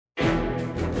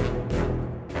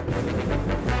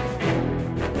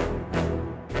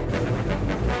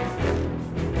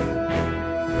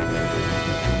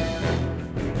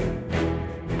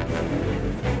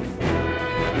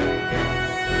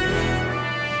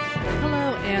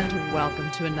and welcome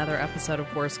to another episode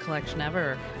of Worst Collection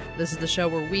Ever. This is the show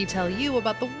where we tell you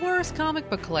about the worst comic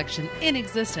book collection in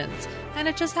existence, and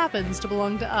it just happens to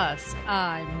belong to us.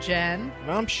 I'm Jen.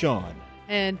 And I'm Sean.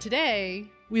 And today,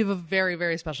 we have a very,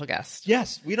 very special guest.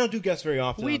 Yes, we don't do guests very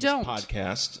often We on don't. this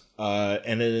podcast.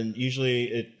 And then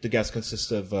usually the guest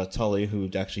consists of Tully, who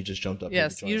actually just jumped up.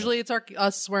 Yes, usually it's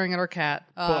us swearing at our cat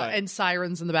and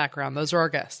sirens in the background. Those are our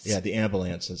guests. Yeah, the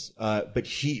ambulances. But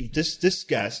this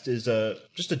guest is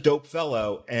just a dope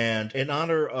fellow, and in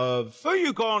honor of... Who are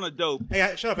you calling a dope?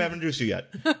 Hey, shut up, I haven't introduced you yet.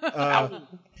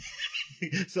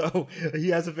 So he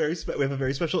has we have a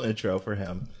very special intro for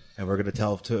him, and we're going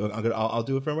to I'll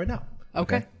do it for him right now.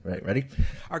 Okay. Right, ready?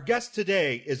 Our guest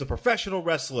today is a professional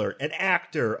wrestler, an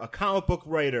actor, a comic book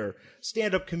writer,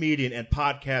 stand-up comedian, and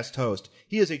podcast host.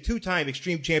 He is a 2-time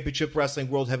Extreme Championship Wrestling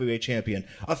World Heavyweight Champion,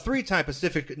 a 3-time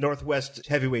Pacific Northwest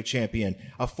Heavyweight Champion,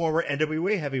 a former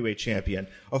NWA Heavyweight Champion,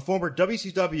 a former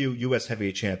WCW US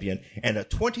Heavyweight Champion, and a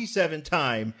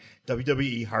 27-time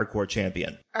WWE Hardcore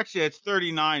Champion. Actually, it's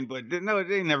 39, but no,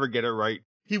 they never get it right.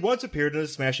 He once appeared in a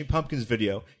Smashing Pumpkins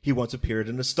video. He once appeared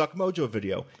in a Stuck Mojo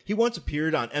video. He once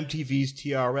appeared on MTV's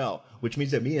TRL, which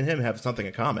means that me and him have something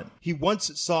in common. He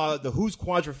once saw the Who's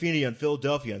Quadrophenia in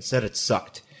Philadelphia and said it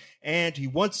sucked. And he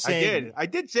once sang... I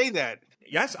did say that.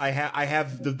 Yes, I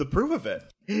have the proof of it.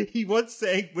 He once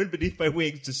sang Wind Beneath My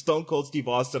Wings to Stone Cold Steve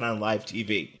Austin on live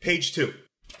TV. Page 2.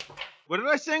 What did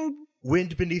I sing?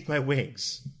 Wind Beneath My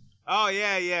Wings. Oh,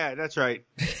 yeah, that's right.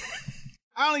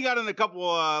 I only got in a couple,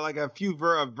 like a few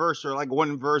verse or like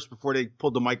one verse before they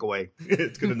pulled the mic away.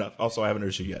 It's good enough. Also, I haven't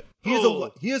heard you yet.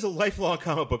 He is a lifelong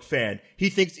comic book fan. He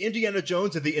thinks Indiana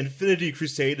Jones and the Infinity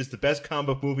Crusade is the best comic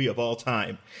book movie of all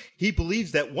time. He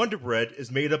believes that Wonder Bread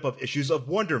is made up of issues of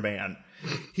Wonder Man.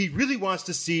 He really wants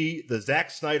to see the Zack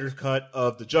Snyder cut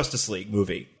of the Justice League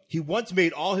movie. He once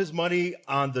made all his money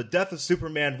on the Death of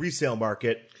Superman resale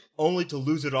market, only to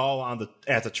lose it all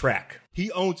at the track.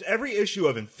 He owns every issue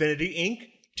of Infinity Inc.,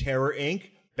 Terror Inc.,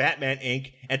 Batman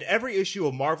Inc., and every issue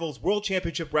of Marvel's World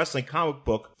Championship Wrestling comic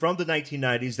book from the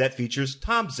 1990s that features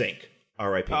Tom Zink.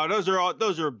 R.I.P. Oh,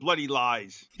 those are bloody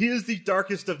lies. He is the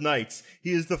darkest of knights.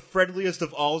 He is the friendliest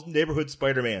of all neighborhood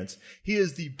Spider-Mans. He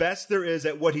is the best there is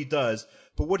at what he does,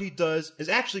 but what he does is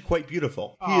actually quite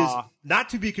beautiful. He is not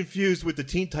to be confused with the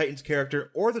Teen Titans character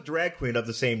or the drag queen of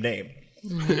the same name.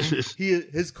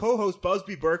 His co-host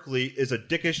Busby Berkeley is a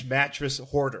dickish mattress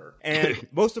hoarder, and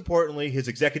most importantly, his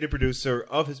executive producer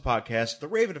of his podcast, The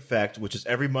Raven Effect, which is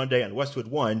every Monday on Westwood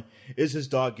One, is his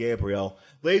dog Gabriel.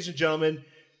 Ladies and gentlemen,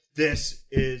 this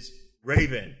is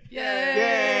Raven.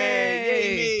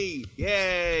 Yay!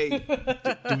 Yay!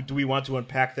 Do we want to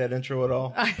unpack that intro at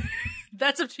all?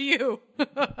 That's up to you.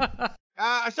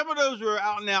 Some of those were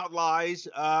out and out lies.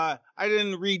 I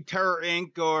didn't read Terror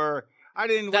Inc. or I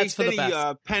didn't waste any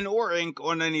pen or ink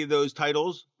on any of those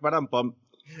titles, but I'm bummed.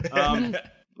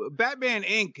 Batman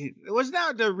Inc. Was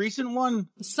that the recent one?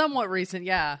 Somewhat recent,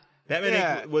 yeah. Batman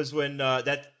Inc. was when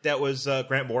that was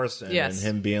Grant Morrison and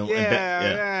him being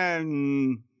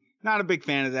not a big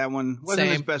fan of that one. Wasn't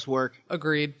his best work.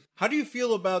 Agreed. How do you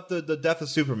feel about the death of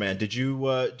Superman? Did you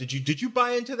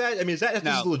buy into that? I mean, that's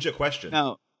a legit question.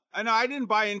 No, I didn't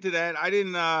buy into that.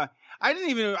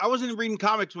 I wasn't reading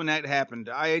comics when that happened.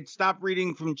 I had stopped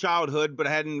reading from childhood, but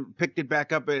I hadn't picked it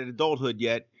back up at adulthood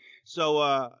yet.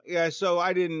 So, so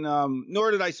I didn't, nor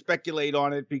did I speculate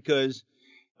on it because,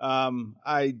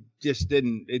 I just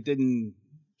didn't, it didn't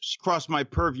cross my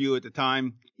purview at the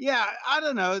time. Yeah, I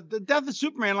don't know. The Death of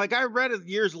Superman, like I read it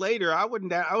years later, I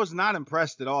was not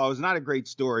impressed at all. It was not a great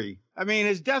story. I mean,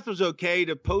 his death was okay.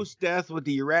 The post-death with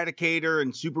the Eradicator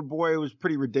and Superboy was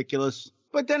pretty ridiculous.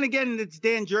 But then again, it's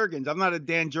Dan Jurgens. I'm not a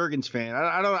Dan Jurgens fan.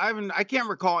 I can't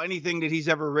recall anything that he's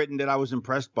ever written that I was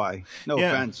impressed by. No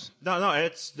offense. No,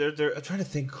 they're I'm trying to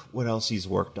think what else he's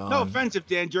worked on. No offense if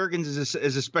Dan Jurgens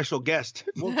is a special guest.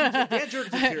 Well, Dan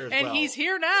Jurgens is here as well. And he's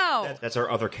here now. That's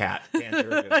our other cat, Dan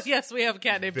Jurgens. Yes, we have a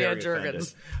cat named Dan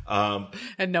Jurgens.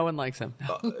 And no one likes him.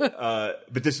 I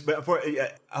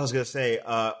was going to say,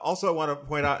 also I want to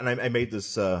point out, and I made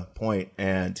this point,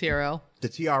 and TRL. The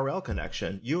TRL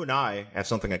connection. You and I have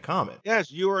something in common.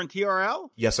 Yes, you were in TRL?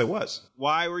 Yes, I was.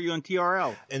 Why were you in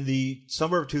TRL? In the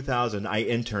summer of 2000, I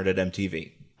interned at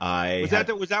MTV. Was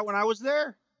that when I was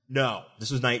there? No, this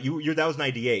was that was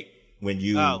 98 when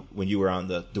you were on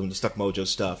doing the Stuck Mojo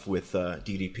stuff with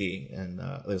DDP, and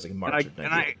it was like March of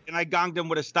 98. And I gonged him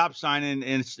with a stop sign and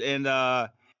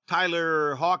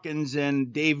Tyler Hawkins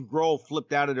and Dave Grohl flipped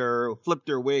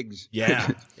their wigs. Yeah,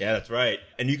 that's right.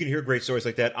 And you can hear great stories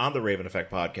like that on the Raven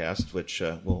Effect podcast, which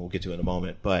we'll get to in a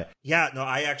moment. But yeah, no,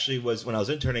 I actually was, when I was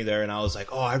interning there, and I was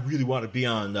like, oh, I really want to be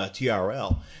on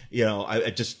TRL. You know, I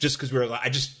just because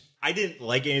I didn't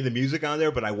like any of the music on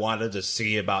there, but I wanted to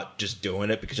see about just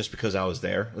doing it because I was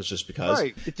there. It was just because.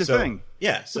 Right, it's a thing.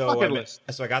 Yeah, so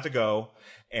I got to go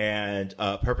and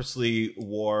purposely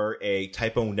wore a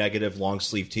typo negative long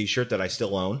sleeve T-shirt that I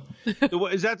still own.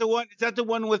 Is that the one? Is that the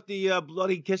one with the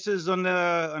bloody kisses on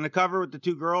the cover with the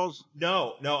two girls?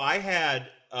 No, I had.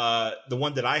 The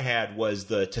one that I had was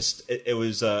it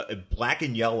was black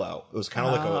and yellow. It was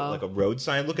kind of like a road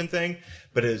sign looking thing,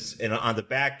 but on the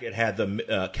back it had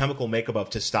the chemical makeup of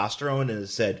testosterone, and it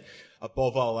said,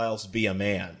 "Above all else, be a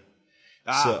man."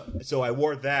 So I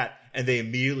wore that, and they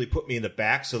immediately put me in the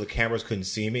back so the cameras couldn't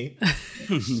see me.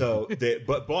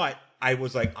 But I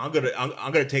was like, I'm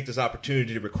gonna take this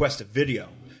opportunity to request a video.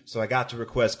 So I got to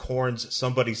request Korn's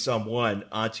 "Somebody Someone"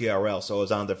 on TRL. So I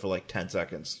was on there for like 10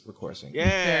 seconds requesting. Yeah,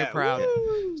 very proud. Yeah.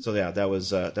 So yeah, that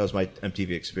was my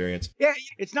MTV experience. Yeah,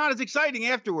 it's not as exciting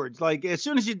afterwards. Like as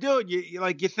soon as you do it,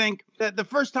 you think that the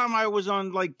first time I was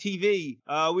on like TV,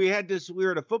 we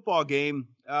were at a football game.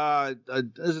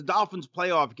 It was a Dolphins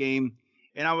playoff game,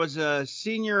 and I was a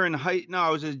senior in I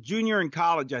was a junior in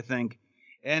college, I think.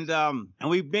 And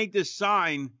we made this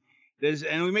sign,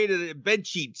 and we made it a bed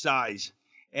sheet size.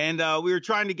 And we were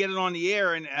trying to get it on the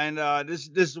air, and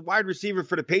this wide receiver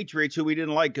for the Patriots, who we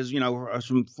didn't like because, I was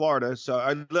from Florida. So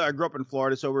I grew up in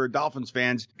Florida, so we were Dolphins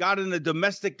fans. Got in a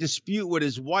domestic dispute with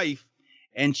his wife,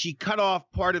 and she cut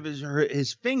off part of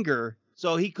his finger,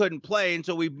 so he couldn't play. And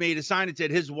so we made a sign that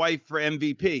said "His wife for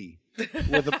MVP."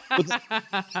 with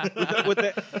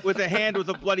a hand with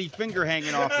a bloody finger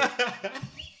hanging off it.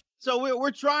 So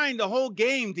we're trying the whole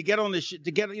game to get on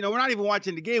we're not even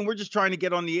watching the game. We're just trying to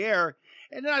get on the air.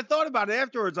 And then I thought about it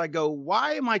afterwards. I go,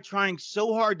 why am I trying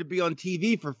so hard to be on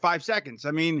TV for 5 seconds?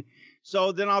 I mean,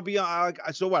 so then I'll be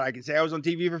so what? I can say I was on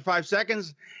TV for 5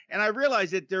 seconds. And I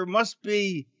realized that there must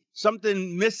be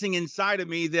something missing inside of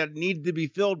me that needed to be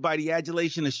filled by the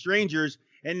adulation of strangers.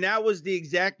 And that was the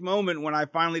exact moment when I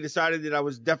finally decided that I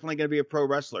was definitely going to be a pro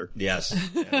wrestler. Yes.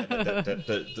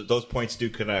 Those points do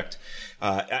connect.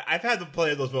 I've had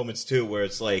plenty of those moments too, where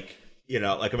it's like, like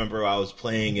I remember I was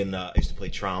playing I used to play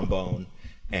trombone,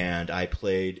 and I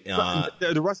played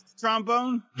the rusty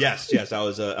trombone. Yes. I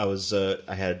was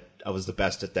the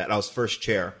best at that. I was first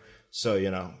chair. So,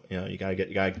 you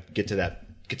gotta get to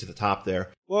the top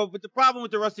there. Well, but the problem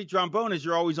with the rusty trombone is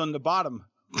you're always on the bottom.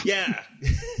 Yeah.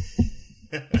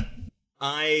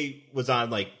 I was on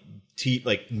like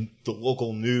the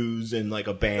local news and like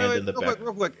a band in the back.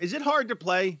 Real quick. Is it hard to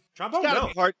play? Trombone?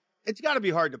 It's got to be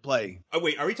hard to play. Oh,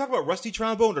 wait, are we talking about rusty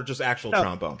trombone or just actual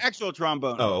trombone? Actual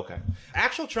trombone. Oh, okay.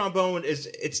 Actual trombone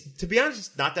it's to be honest,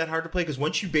 it's not that hard to play because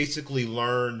once you basically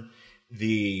learn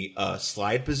the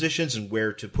slide positions and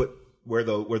where to put where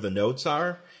the notes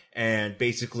are, and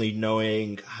basically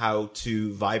knowing how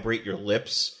to vibrate your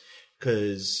lips,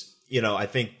 because I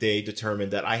think they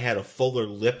determined that I had a fuller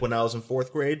lip when I was in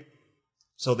 4th grade.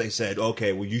 So they said,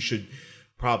 okay, well, you should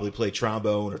probably play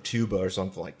trombone or tuba or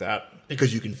something like that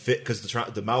because you can fit, because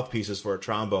the mouthpieces for a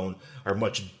trombone are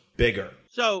much bigger.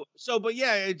 But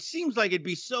yeah, it seems like it'd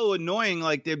be so annoying.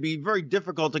 Like it'd be very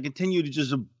difficult to continue to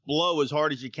just blow as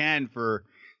hard as you can for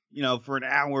an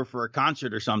hour for a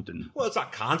concert or something. Well, it's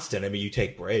not constant. I mean, you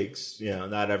take breaks,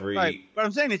 not every. Right. But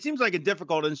I'm saying it seems like a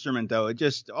difficult instrument, though. It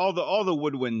just, all the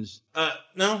woodwinds.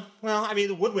 No. Well, I mean,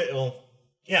 the woodwind,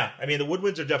 the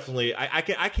woodwinds are definitely,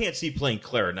 I can't see playing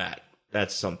clarinet.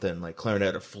 That's something like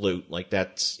clarinet or flute. Like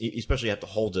that's, especially you have to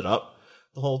hold it up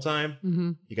the whole time.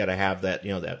 Mm-hmm. You got to have that,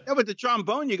 that. Yeah, but the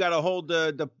trombone, you got to hold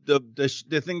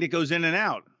the thing that goes in and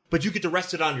out. But you get to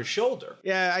rest it on your shoulder.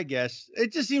 Yeah, I guess.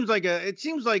 It just seems like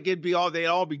they'd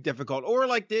all be difficult. Or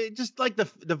like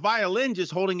the violin,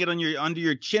 just holding it under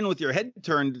your chin with your head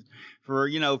turned for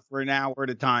an hour at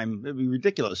a time. It'd be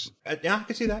ridiculous. Yeah, I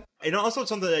can see that. And also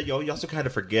something that you also kind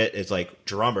of forget is like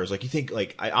drummers. Like you think,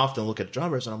 like I often look at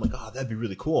drummers and I'm like, oh, that'd be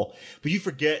really cool. But you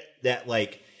forget that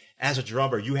like as a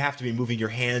drummer, you have to be moving your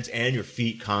hands and your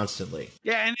feet constantly.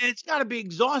 Yeah, and it's got to be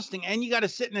exhausting. And you got to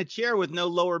sit in a chair with no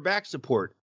lower back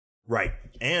support. Right.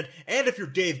 And if you're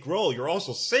Dave Grohl, you're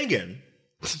also singing.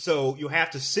 So you have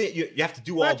to sing. You have to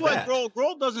do all that. That's why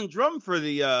Grohl doesn't drum for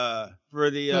the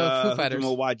Foo Fighters.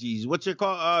 Milwaukee's. What's it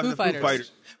called? Foo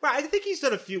Fighters. Right. I think he's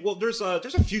done a few. Well, there's a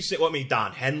few.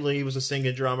 Don Henley was a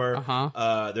singing drummer.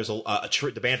 Uh-huh. There's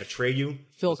the band Atreyu.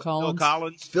 Phil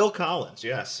Collins. Phil Collins.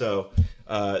 Yeah. So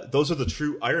those are the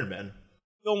true Iron Men.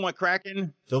 Phil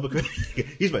McCracken.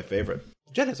 He's my favorite.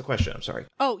 Jen has a question. I'm sorry.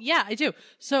 Oh, yeah, I do.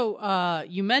 So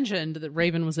you mentioned that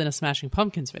Raven was in a Smashing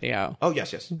Pumpkins video. Oh,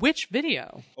 yes. Which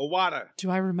video? Owada.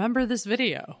 Do I remember this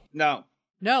video?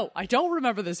 No, I don't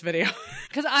remember this video.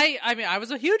 Because I was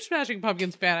a huge Smashing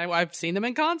Pumpkins fan. I've seen them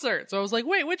in concert. So I was like,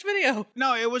 wait, which video?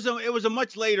 No, it was a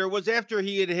much later. It was after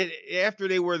he had hit, after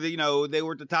they were they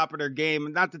were at the top of their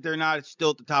game. Not that they're not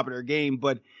still at the top of their game,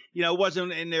 but it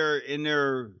wasn't in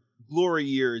their glory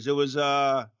years. It was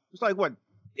like what,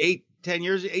 8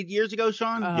 years ago,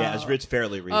 Sean? Yeah, it's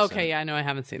fairly recent. Okay, yeah, I know I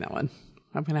haven't seen that one.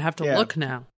 I'm gonna have to look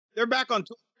now. They're back on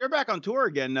tour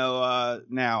again though.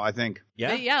 Now I think.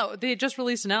 Yeah. They just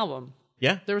released an album.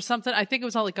 Yeah. There was something, I think it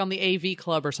was on the AV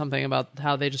Club or something about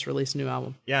how they just released a new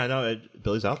album. Yeah, no,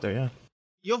 Billy's out there. Yeah.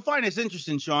 You'll find this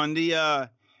interesting, Sean.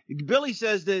 Billy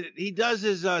says that he does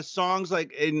his songs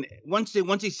like once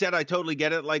he said, I totally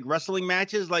get it, like wrestling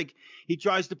matches. Like he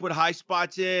tries to put high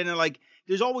spots in, and like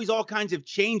there's always all kinds of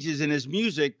changes in his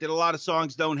music that a lot of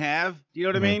songs don't have. Do you know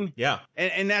what I mean? Yeah.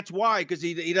 And that's why, because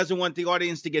he doesn't want the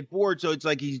audience to get bored. So it's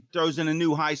like he throws in a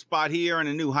new high spot here and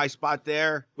a new high spot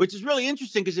there, which is really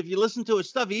interesting because if you listen to his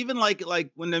stuff, even like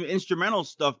when the instrumental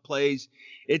stuff plays,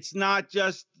 it's not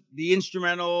just the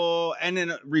instrumental and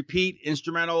then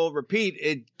instrumental repeat.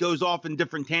 It goes off in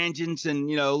different tangents and,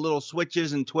 little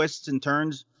switches and twists and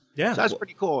turns. Yeah. So that's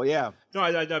pretty cool. Yeah. No,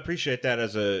 I appreciate that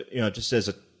as just as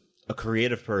a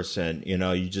creative person,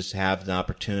 you just have the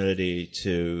opportunity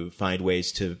to find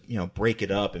ways to, break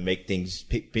it up and make things,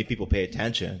 people pay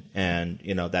attention. And,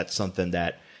 that's something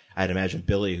that I'd imagine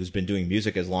Billy, who's been doing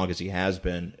music as long as he has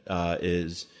been,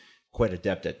 is quite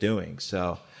adept at doing.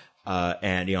 So,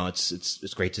 and,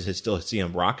 it's great to still see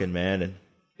him rocking, man. And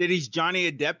did he's Johnny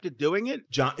Adept at doing it?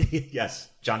 Yes,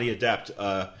 Johnny Adept,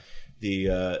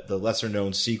 the lesser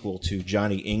known sequel to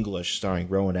Johnny English starring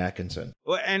Rowan Atkinson.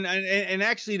 Well, and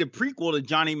actually the prequel to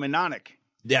Johnny Mnemonic.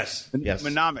 Yes.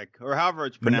 Mnemonic, or however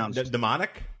it's pronounced.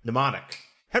 Mnemonic.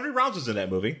 Henry Rollins was in that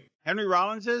movie. Henry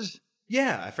Rollins is?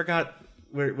 Yeah, I forgot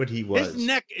what he was.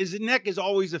 His neck is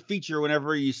always a feature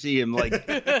whenever you see him. Like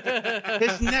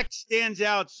his neck stands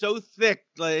out so thick,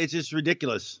 like it's just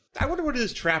ridiculous. I wonder what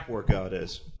his trap workout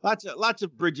is. Lots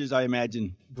of bridges, I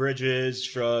imagine. Bridges,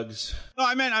 shrugs. No,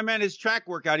 I meant his track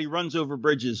workout. He runs over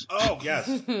bridges. Oh yes.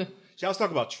 See, I was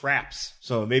talking about traps.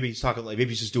 So maybe he's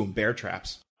just doing bear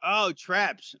traps. Oh,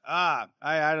 traps. I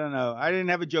don't know. I didn't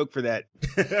have a joke for that.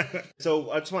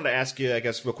 So I just wanted to ask you, I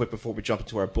guess, real quick before we jump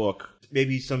into our book,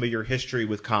 maybe some of your history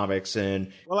with comics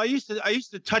and. Well, I used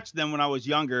to touch them when I was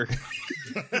younger.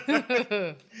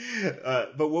 But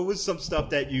what was some stuff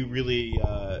that you really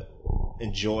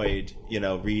enjoyed,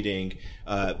 reading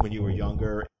when you were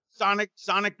younger? Sonic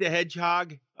the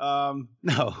Hedgehog. No,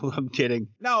 I'm kidding.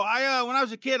 No, when I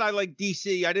was a kid, I liked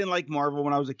DC. I didn't like Marvel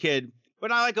when I was a kid.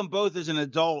 But I like them both as an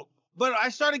adult. But I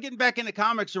started getting back into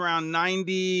comics around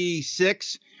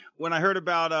 96 when I heard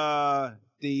about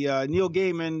the Neil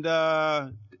Gaiman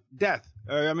death.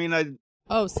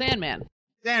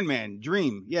 Sandman.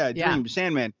 Dream. Yeah, Dream,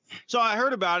 Sandman. So I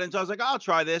heard about it, and so I was like, I'll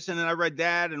try this. And then I read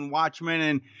that and Watchmen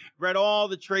and read all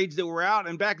the trades that were out.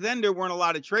 And back then, there weren't a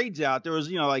lot of trades out. There was,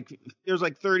 there was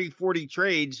like 30, 40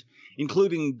 trades,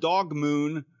 including Dog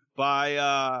Moon by,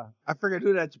 I forget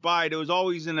who that's by. It was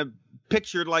always in a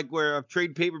pictured like where of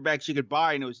trade paperbacks you could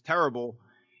buy, and it was terrible.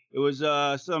 It was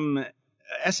some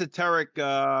esoteric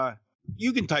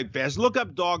you can type fast, look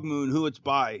up Dog Moon, who it's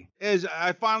by.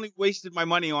 I finally wasted my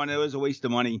money on it. It was a waste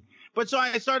of money. But so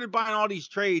I started buying all these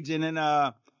trades, and then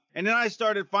I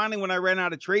started finally, when I ran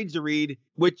out of trades to read,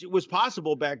 which was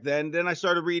possible back then I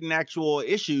started reading actual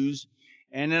issues,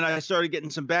 and then I started getting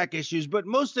some back issues. But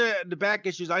most of the back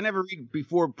issues I never read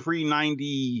before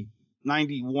pre-91,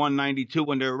 92,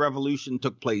 when the revolution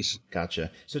took place. Gotcha.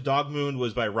 So Dog Moon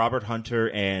was by Robert Hunter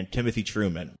and Timothy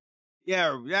Truman.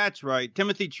 Yeah, that's right.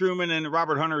 Timothy Truman and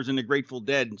Robert Hunter is in the Grateful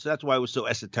Dead, so that's why it was so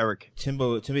esoteric.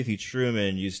 Timothy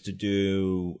Truman used to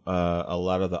do a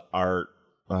lot of the art.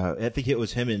 I think it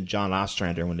was him and John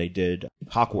Ostrander when they did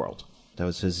Hawkworld. That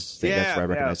was his thing. That's where I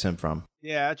recognize him from.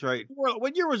 Yeah, that's right.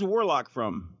 What year was Warlock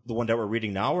from? The one that we're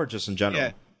reading now, or just in general?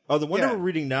 Yeah. Oh, the one that we're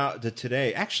reading now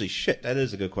today. Actually, shit, that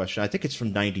is a good question. I think it's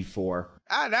from 94.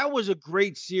 That was a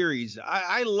great series.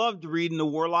 I loved reading the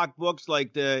Warlock books,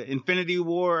 like the Infinity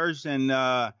Wars and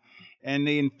the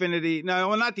Infinity. No,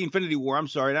 well, not the Infinity War. I'm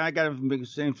sorry. I got it from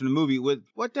the movie. With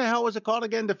what the hell was it called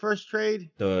again? The first trade?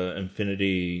 The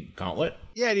Infinity Gauntlet.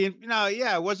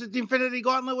 Yeah, was it the Infinity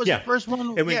Gauntlet? Was the first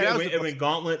one? It went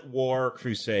Gauntlet, War,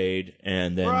 Crusade,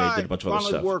 and then they did a bunch of other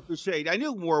stuff. War, Crusade. I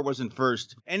knew War wasn't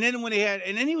first. And then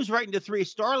he was writing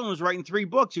Starlin was writing 3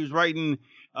 books. He was writing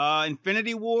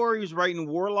Infinity War. He was writing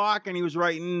Warlock, and he was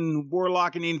writing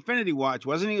Warlock and the Infinity Watch,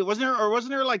 wasn't he? Wasn't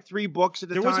there like 3 books at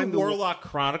the time? There was a Warlock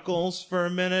Chronicles for a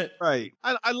minute. Right.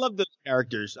 I love those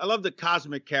characters. I love the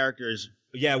cosmic characters.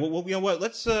 Yeah. Well, you know what?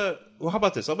 Let's. How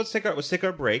about this? Let's take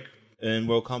our break, and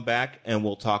we'll come back and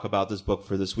we'll talk about this book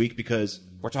for this week because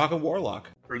we're talking Warlock.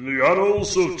 In the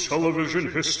annals of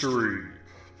television history,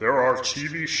 there are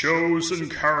TV shows and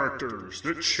characters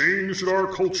that changed our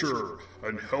culture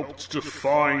and helped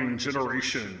define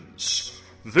generations.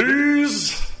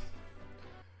 These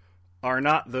are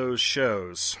not those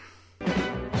shows.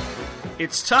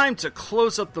 It's time to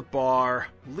close up the bar,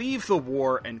 leave the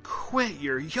war, and quit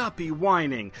your yuppie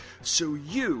whining so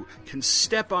you can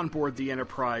step on board the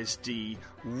Enterprise D,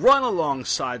 run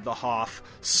alongside the Hoff,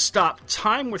 stop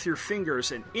time with your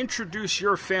fingers, and introduce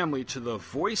your family to the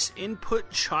Voice Input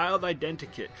Child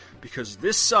Identikit, because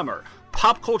this summer,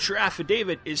 Pop Culture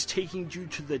Affidavit is taking you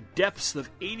to the depths of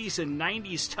 80s and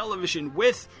 90s television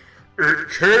with It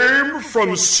Came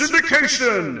From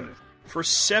Syndication! For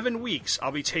 7 weeks,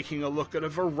 I'll be taking a look at a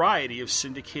variety of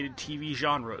syndicated TV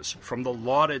genres, from the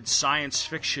lauded science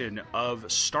fiction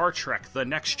of Star Trek The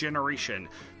Next Generation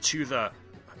to the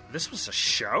 "this was a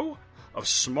show?" of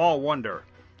Small Wonder.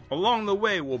 Along the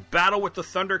way, we'll battle with the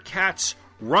Thundercats,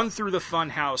 run through the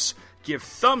Funhouse, give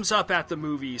thumbs up at the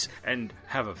movies, and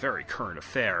have a very current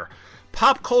affair.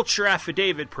 Pop Culture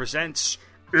Affidavit presents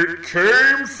It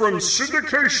Came From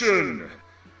Syndication!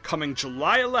 Coming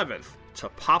July 11th to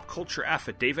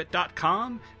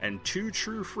popcultureaffidavit.com and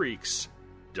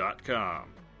twotruefreaks.com.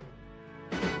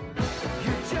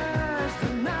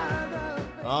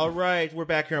 All right, we're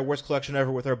back here on Worst Collection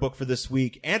Ever with our book for this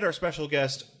week and our special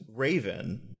guest,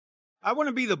 Raven. I want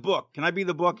to be the book. Can I be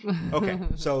the book? Okay,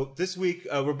 so this week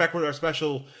we're back with our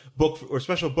special book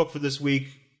for this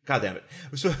week. God damn it.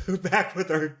 So we're back with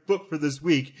our book for this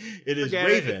week. It is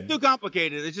Raven. It's too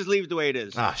complicated. Let's just leave it the way it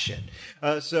is. Ah, shit.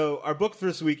 So our book for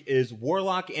this week is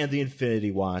Warlock and the Infinity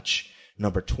Watch,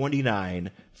 number 29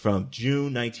 from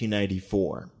June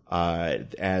 1994.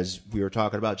 As we were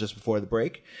talking about just before the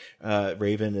break,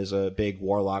 Raven is a big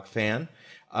Warlock fan.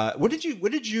 When did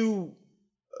you,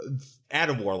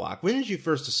 Adam Warlock, when did you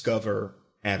first discover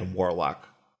Adam Warlock?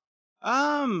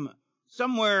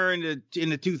 Somewhere in the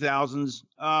 2000s.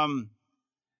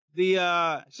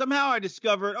 Somehow I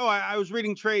discovered. I was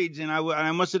reading trades, and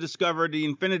I must have discovered the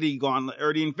Infinity Gauntlet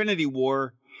or the Infinity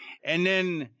War, and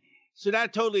then so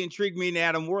that totally intrigued me in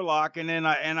Adam Warlock, and then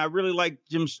I really liked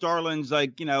Jim Starlin's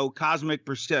cosmic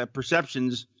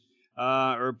perceptions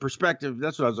or perspective.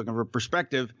 That's what I was looking for,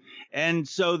 perspective. And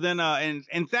so then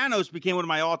and Thanos became one of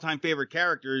my all-time favorite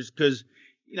characters because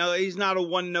he's not a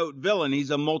one-note villain. He's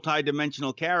a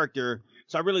multi-dimensional character.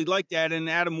 So I really liked that, and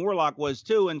Adam Warlock was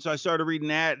too. And so I started reading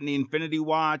that and the Infinity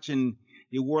Watch and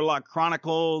the Warlock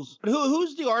Chronicles. But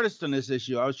who's the artist on this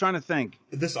issue? I was trying to think.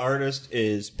 This artist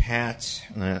is Pat.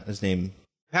 His name?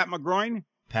 Pat McGroin.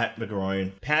 Pat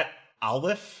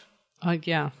Olliffe.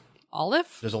 Yeah,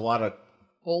 Olliffe. There's a lot of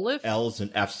Olliffe L's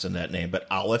and F's in that name, but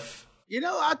Olliffe.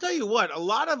 I'll tell you what. A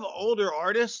lot of older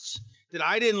artists that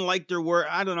I didn't like their work.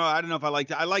 I don't know if I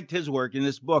liked it. I liked his work in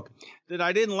this book. That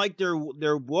I didn't like their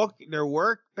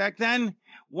work back then.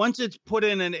 Once it's put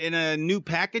in a new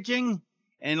packaging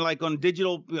and like on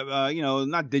digital,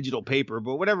 not digital paper,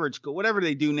 but whatever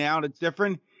they do now that's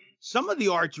different. Some of the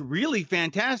art's really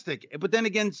fantastic, but then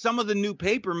again, some of the new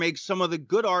paper makes some of the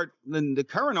good art, the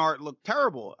current art, look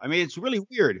terrible. I mean, it's really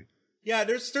weird. Yeah,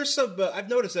 there's some. I've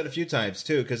noticed that a few times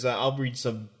too, because I'll read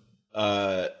some.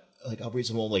 I'll read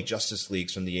some old Justice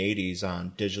Leagues from the 80s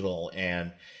on digital,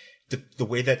 and the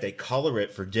way that they color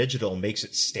it for digital makes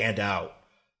it stand out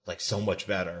so much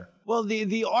better. Well,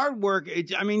 the artwork,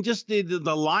 just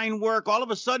the line work, all of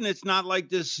a sudden it's not like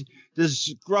this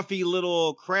scruffy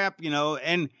little crap,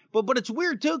 but it's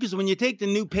weird too, because when you take the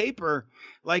new paper,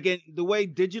 the way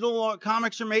digital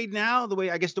comics are made now, the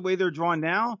way they're drawn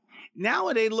now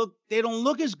they don't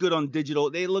look as good on digital.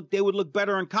 They would look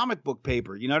better on comic book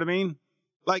paper. You know what I mean?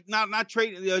 Not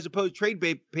trade as opposed trade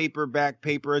paperback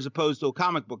paper as opposed to a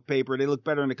comic book paper. They look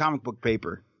better in the comic book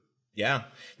paper. Yeah.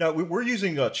 Now we're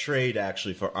using a trade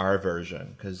actually for our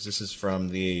version because this is from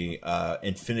the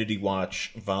Infinity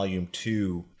Watch Volume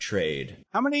 2 trade.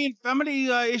 How many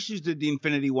issues did the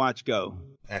Infinity Watch go?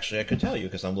 Actually, I can tell you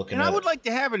because I'm looking. And I would like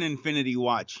to have an Infinity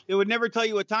Watch. It would never tell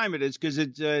you what time it is because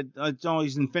it's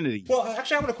always infinity. Well,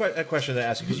 actually, I have a question to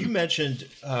ask you because you mentioned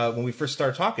when we first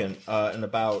started talking and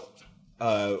about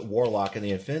Warlock and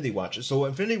the Infinity Watch. So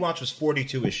Infinity Watch was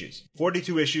 42 issues.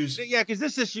 42 issues. Yeah, because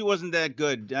this issue wasn't that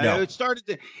good. No. It started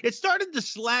to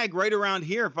slag right around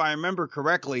here, if I remember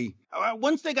correctly.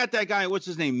 Once they got that guy, what's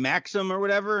his name, Maxim or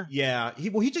whatever. Yeah,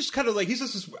 he just kind of like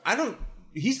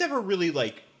he's never really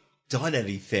like done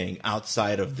anything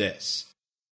outside of this.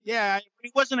 Yeah, but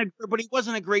he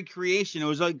wasn't a great creation. It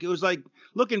was like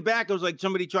looking back, it was like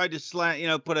somebody tried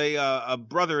to put a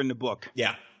brother in the book.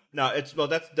 Yeah. No,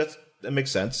 that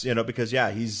makes sense, because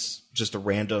he's just a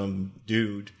random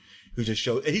dude who just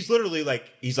he's literally like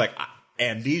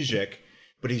amnesiac,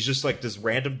 but he's just like this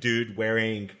random dude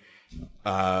wearing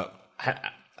I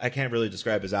can't really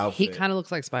describe his outfit. He kind of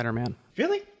looks like Spider-Man.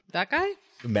 Really? That guy?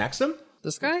 Maxim?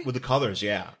 This guy? With the colors,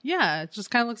 yeah. Yeah, it just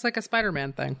kind of looks like a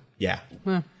Spider-Man thing. Yeah.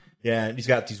 Huh. Yeah, and he's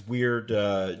got these weird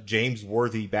James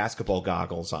Worthy basketball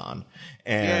goggles on.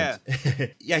 And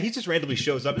yeah, he just randomly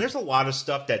shows up. And there's a lot of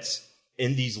stuff that's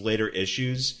in these later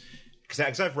issues,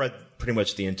 because I've read pretty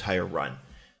much the entire run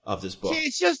of this book. See,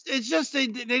 it's just they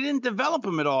didn't develop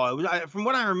him at all. From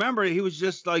what I remember, he was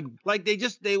just looking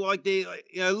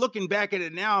back at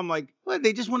it now, I'm like, well,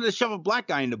 they just wanted to shove a black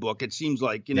guy in the book. It seems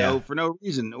like, for no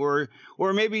reason, or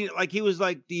maybe like he was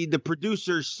like the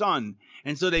producer's son,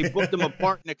 and so they booked him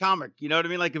apart in the comic. You know what I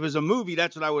mean? Like if it was a movie,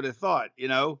 that's what I would have thought.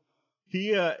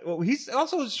 He's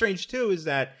also strange too, is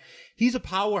that he's a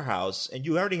powerhouse, and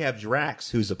you already have Drax,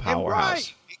 who's a powerhouse.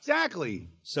 Right, exactly.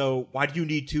 So why do you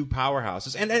need two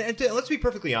powerhouses? And let's be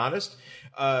perfectly honest.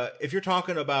 If you're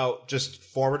talking about just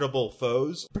formidable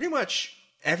foes, pretty much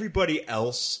everybody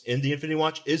else in the Infinity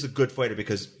Watch is a good fighter,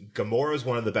 because Gamora is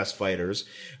one of the best fighters.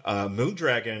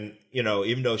 Moondragon,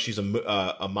 even though she's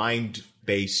a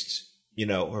mind-based,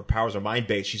 her powers are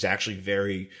mind-based, she's actually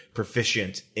very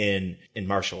proficient in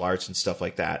martial arts and stuff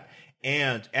like that.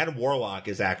 And Adam Warlock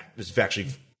is actually...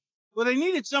 Well, they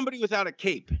needed somebody without a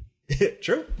cape.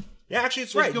 True. Yeah, actually,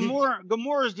 it's right.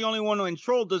 Gamora is the only one and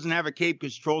Troll doesn't have a cape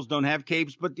because trolls don't have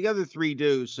capes, but the other three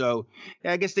do. So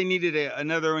I guess they needed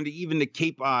another one to even the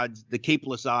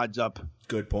capeless odds up.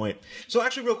 Good point. So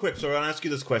actually, real quick, so I want to ask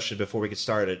you this question before we get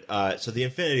started. So the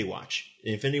Infinity Watch.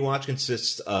 The Infinity Watch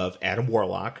consists of Adam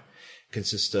Warlock,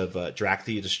 consists of Drax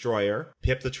the Destroyer,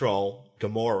 Pip the Troll,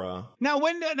 Gamora. Now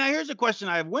here's a question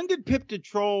I have. When did Pip the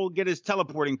Troll get his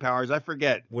teleporting powers? I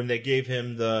forget. When they gave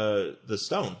him the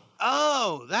stone.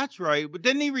 Oh, that's right. But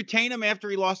didn't he retain him after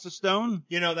he lost the stone?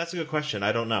 That's a good question.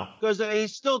 I don't know. Because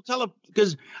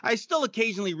because I still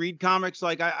occasionally read comics.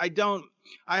 Like I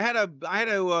had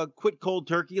to quit cold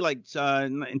turkey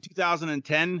in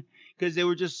 2010 because they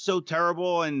were just so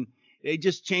terrible, and they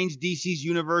just changed DC's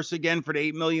universe again for the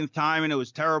 8 millionth time, and it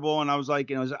was terrible. And I was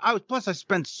like, plus I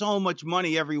spent so much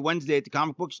money every Wednesday at the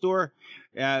comic book store,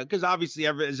 because obviously,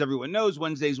 as everyone knows,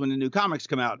 Wednesdays when the new comics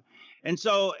come out. And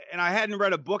I hadn't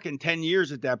read a book in 10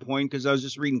 years at that point because I was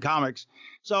just reading comics.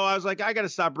 So I was like, I got to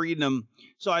stop reading them.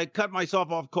 So I cut myself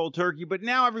off cold turkey. But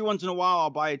now every once in a while I'll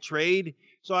buy a trade.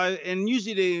 And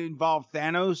usually they involve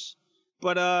Thanos.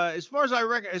 But as far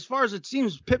as it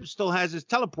seems, Pip still has his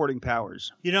teleporting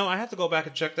powers. I have to go back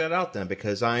and check that out then,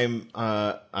 because I'm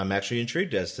actually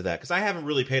intrigued as to that, because I haven't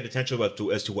really paid attention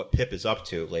as to what Pip is up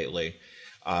to lately.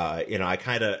 I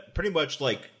kind of pretty much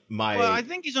like. Well, I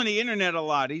think he's on the internet a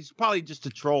lot. He's probably just a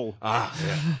troll. Yeah.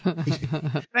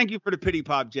 Thank you for the pity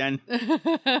pop, Jen.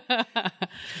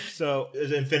 So,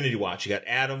 the Infinity Watch. You got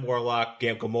Adam Warlock,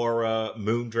 Gamora,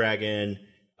 Moondragon,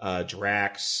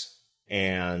 Drax,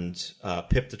 and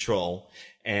Pip the Troll.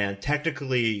 And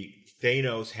technically,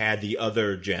 Thanos had the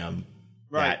other gem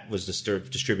that was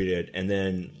distributed,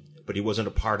 but he wasn't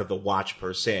a part of the Watch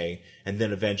per se. And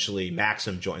then eventually,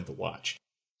 Maxim joined the Watch.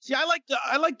 See, I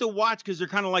like the Watch because they're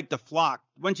kind of like the Flock,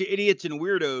 a bunch of idiots and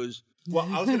weirdos. Well,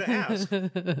 I was going to ask.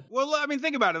 Well, I mean,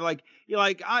 think about it.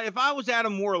 If I was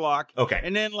Adam Warlock, okay,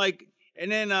 and then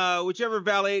whichever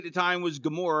valet at the time was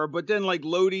Gamora, but then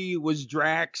Lodi was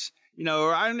Drax,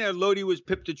 or I don't know, Lodi was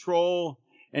Pip the Troll,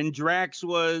 and Drax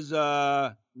was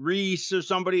Reese or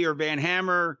somebody, or Van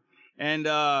Hammer, and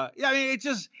it's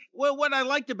just what I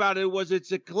liked about it was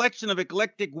it's a collection of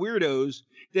eclectic weirdos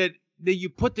that you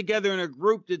put together in a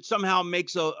group that somehow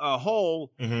makes a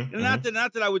whole. Mm-hmm, and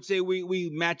not that I would say we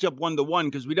match up 1-to-1,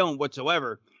 because we don't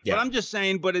whatsoever. Yeah. But I'm just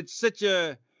saying, but it's such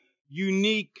a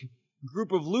unique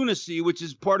group of lunacy, which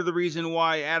is part of the reason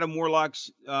why Adam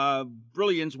Warlock's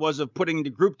brilliance was of putting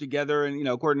the group together, and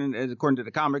according to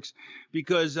the comics,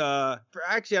 because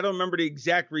actually I don't remember the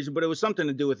exact reason, but it was something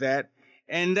to do with that.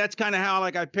 And that's kind of how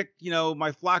I picked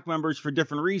my flock members for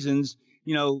different reasons.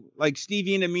 Like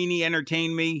Stevie and Amini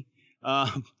entertain me.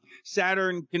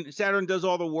 Saturn does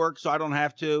all the work, so I don't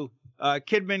have to.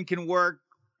 Kidman can work,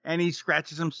 and he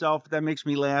scratches himself. That makes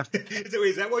me laugh.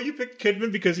 Is that why you picked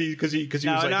Kidman? Because he was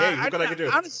like, hey, look what I can do.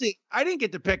 Honestly, I didn't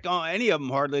get to pick any of them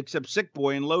hardly except Sick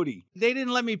Boy and Lodi. They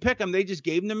didn't let me pick them. They just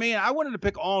gave them to me. And I wanted to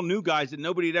pick all new guys that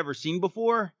nobody had ever seen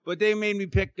before, but they made me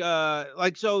pick I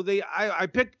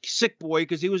picked Sick Boy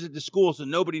because he was at the school, so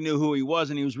nobody knew who he was,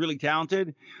 and he was really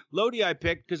talented. Lodi I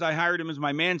picked because I hired him as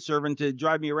my manservant to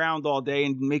drive me around all day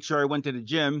and make sure I went to the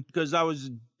gym because I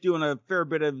was doing a fair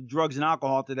bit of drugs and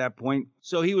alcohol to that point.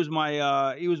 So he was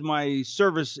my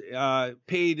service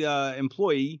paid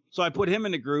employee. So I put him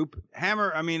in the group.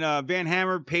 Van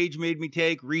Hammer, Page made me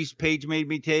take. Reese, Page made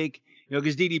me take.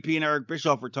 Because DDP and Eric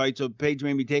Bischoff were tight, so Page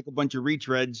made me take a bunch of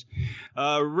retreads.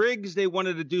 Riggs, they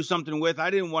wanted to do something with.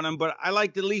 I didn't want him, but I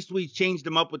liked at least we changed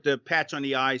him up with the patch on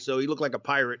the eye, so he looked like a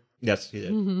pirate. Yes, he did.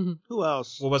 Who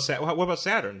else? What about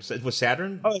Saturn? Was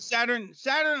Saturn? Oh, Saturn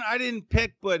I didn't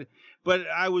pick, but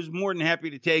I was more than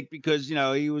happy to take because,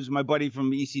 he was my buddy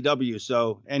from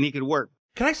ECW, and he could work.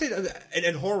 Can I say,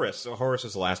 and Horace? Horace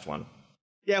is the last one.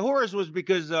 Yeah, Horace was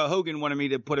because Hogan wanted me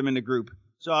to put him in the group.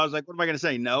 So I was like, what am I going to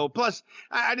say? No. Plus,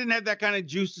 I didn't have that kind of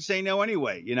juice to say no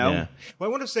anyway, Yeah. Well,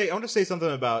 I want to say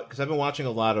something about, because I've been watching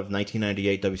a lot of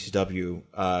 1998 WCW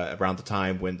around the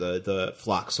time when the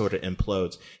flock sort of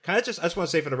implodes. I just want to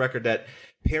say for the record that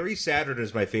Perry Saturn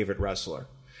is my favorite wrestler.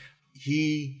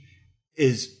 He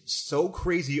is so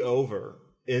crazy over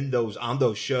on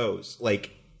those shows.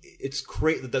 Like, it's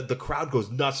crazy. The crowd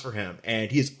goes nuts for him,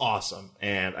 and he's awesome.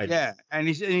 And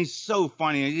he's so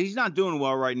funny. He's not doing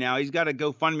well right now. He's got a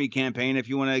GoFundMe campaign. If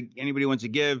anybody wants to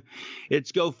give,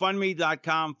 it's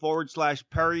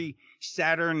GoFundMe.com/Perry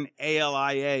Saturn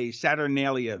ALIA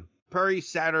Saturnalia Perry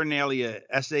Saturnalia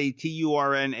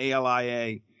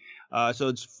SATURNALIA. So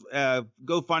it's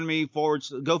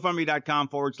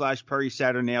GoFundMe.com/Perry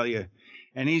Saturnalia.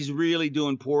 And he's really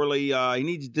doing poorly. He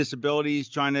needs disability. He's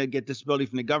trying to get disability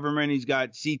from the government. He's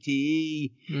got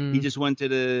CTE. He just went to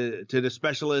the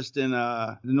specialist in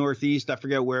the Northeast. I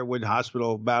forget what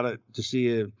hospital about it to see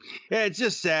it. Yeah, it's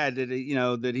just sad that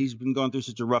that he's been going through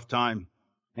such a rough time,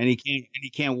 and he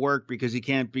can't work because he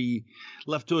can't be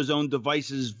left to his own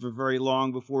devices for very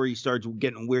long before he starts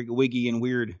getting wiggy and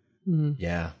weird.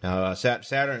 Yeah.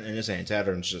 Saturn and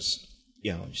Saturn's just.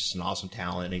 Just an awesome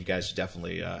talent, and you guys should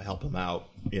definitely help him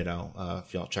out.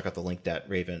 If you check out the link that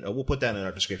Raven, we'll put that in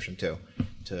our description too,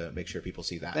 to make sure people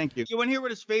see that. Thank you. You want to hear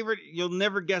what his favorite? You'll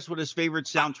never guess what his favorite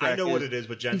soundtrack is. I know what it is,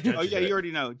 but Jen oh yeah, you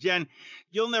already know. Jen,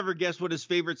 you'll never guess what his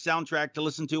favorite soundtrack to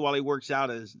listen to while he works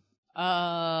out is.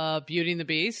 Beauty and the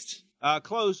Beast.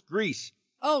 Close. Grease.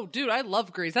 Oh, dude, I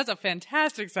love Grease. That's a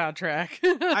fantastic soundtrack.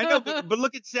 I know, but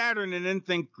look at Saturn and then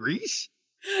think Grease.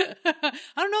 I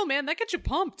don't know, man. That gets you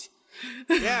pumped.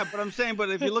 Yeah, but I'm saying,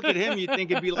 if you look at him, you'd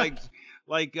think it'd be like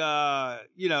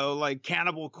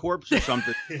Cannibal Corpse or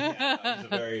something.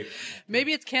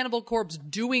 Maybe it's Cannibal Corpse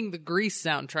doing the Grease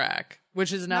soundtrack,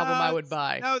 which is an album I would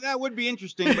buy. No, that would be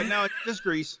interesting, but no, it's just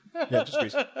Grease. Yeah, just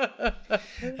Grease.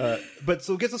 But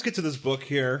so let's get to this book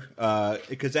here,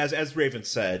 because as Raven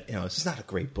said, this is not a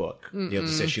great book.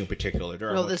 This issue in particular.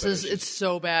 It's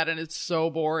so bad and it's so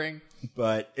boring.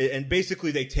 And basically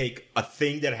they take a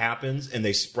thing that happens and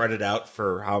they spread it out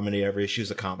for how many every issues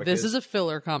a comic is. This is a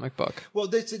filler comic book. Well,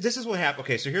 this is what happened.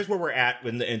 Okay, so here's where we're at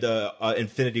in the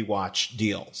Infinity Watch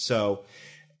deal. So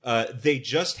they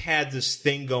just had this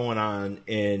thing going on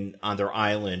their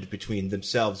island between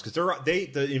themselves because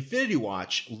the Infinity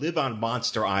Watch live on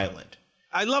Monster Island.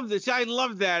 I love this. I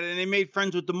love that, and they made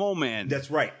friends with the Mole Man.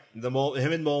 That's right.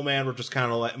 Him and Mole Man were just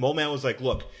kind of like Mole Man was like,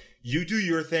 look. You do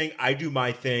your thing, I do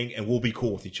my thing, and we'll be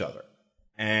cool with each other.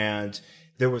 And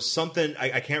there was something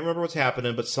I can't remember what's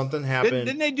happening, but something happened.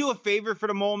 Didn't they do a favor for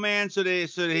the Mole Man? So they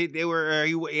were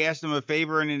he asked them a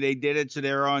favor and then they did it, so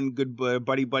they're on good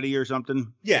buddy or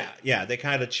something. Yeah. They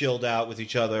kind of chilled out with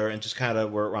each other and just kind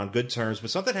of were on good terms. But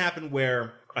something happened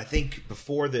where I think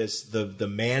before this, the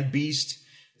Man Beast,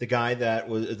 the guy that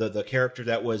was the character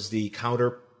that was the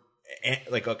counter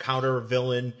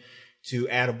villain to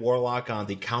Adam Warlock on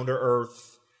the Counter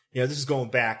Earth. This is going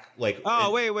back like.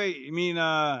 Oh, wait. You mean?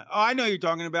 I know you're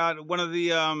talking about one of the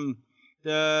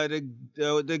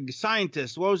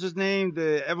scientists. What was his name?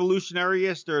 The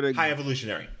evolutionarist or the High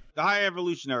Evolutionary? The High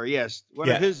Evolutionary, yes, one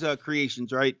of his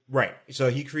creations, right? Right. So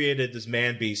he created this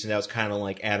Man Beast, and that was kind of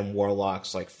like Adam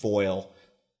Warlock's like foil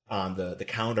on the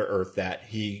Counter Earth that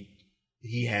he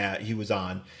was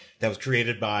on. That was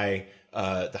created by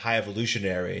the High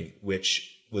Evolutionary,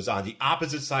 which was on the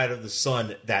opposite side of the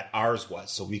sun that ours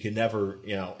was. So we could never,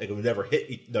 it would never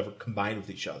never combine with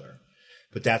each other.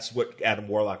 But that's what Adam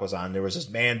Warlock was on. There was this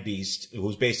Man Beast who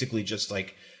was basically just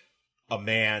like a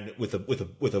man with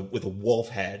a wolf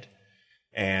head.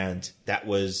 and that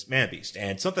was Man-Beast.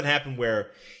 And something happened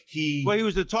where he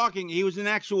was an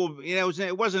actual,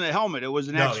 it wasn't a helmet. It was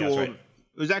an actual, that's right.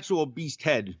 It was actual beast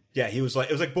head. Yeah, it was like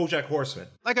BoJack Horseman.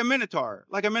 Like a Minotaur.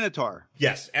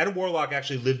 Yes, Adam Warlock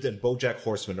actually lived in BoJack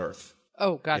Horseman Earth.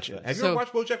 Oh, gotcha. Have you ever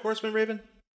watched BoJack Horseman, Raven?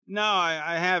 No,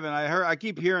 I haven't. I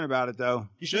keep hearing about it though.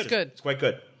 You should. It's good. It's quite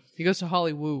good. He goes to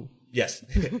Hollywood. Yes.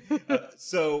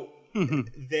 So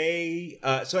there's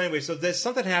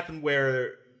something happened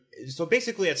where, so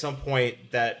basically at some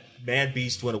point that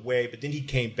Man-Beast went away, but then he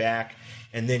came back,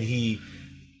 and then he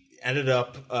ended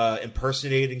up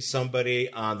impersonating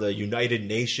somebody on the United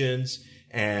Nations,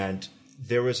 and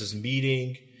there was this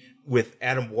meeting with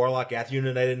Adam Warlock at the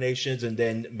United Nations, and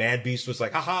then Man-Beast was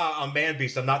like, haha, I'm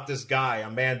Man-Beast, I'm not this guy,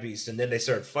 I'm Man-Beast. And then they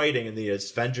started fighting, and the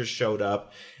Avengers showed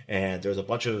up, and there was a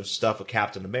bunch of stuff with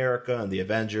Captain America and the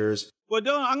Avengers. Well,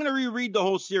 I'm going to reread the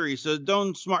whole series, so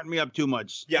don't smarten me up too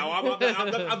much. Yeah,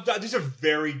 these are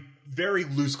very, very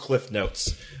loose cliff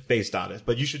notes based on it,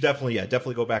 but you should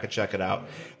definitely go back and check it out.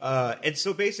 And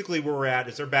so basically where we're at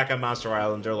is they're back on Monster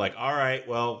Island. They're like, all right,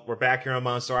 well, we're back here on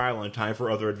Monster Island, time for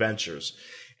other adventures.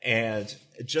 And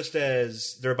just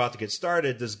as they're about to get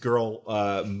started, this girl,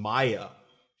 Maya,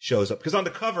 shows up. Because on the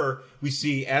cover, we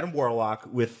see Adam Warlock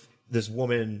with this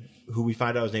woman who we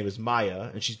find out his name is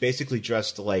Maya, and she's basically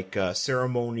dressed like a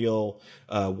ceremonial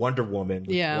Wonder Woman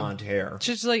with blonde hair.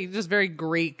 She's like just very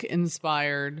Greek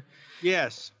inspired.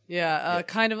 Yes. Yeah,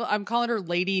 kind of. I'm calling her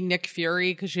Lady Nick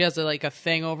Fury because she has a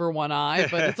thing over one eye,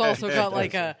 but it's also got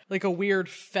like a weird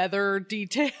feather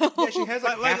detail. Yeah, she has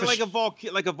like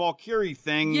a Valkyrie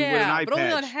thing with an eye but patch.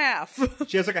 only on half.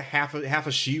 She has like a half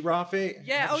a She-Ra face.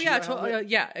 Yeah.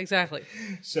 Yeah. Exactly.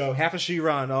 So half a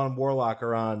She-Ra and Adam Warlock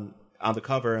are on the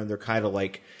cover, and they're kind of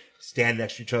like standing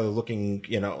next to each other, looking,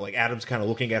 like Adam's kind of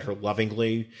looking at her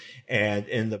lovingly, and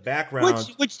in the background,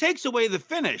 which takes away the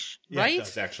finish, right? It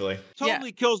does, actually.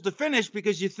 Totally kills the finish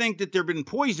because you think that they've been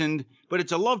poisoned, but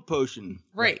it's a love potion,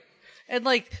 right? And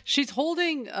like she's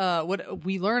holding what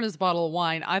we learn is a bottle of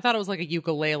wine. I thought it was like a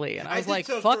ukulele, and I was like,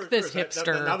 "Fuck this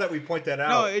hipster!" Now that we point that out,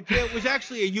 no, it was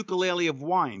actually a ukulele of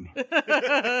wine.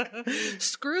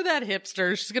 Screw that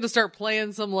hipster. She's gonna start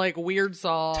playing some like weird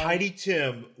song. Tiny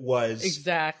Tim was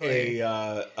exactly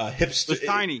a hipster.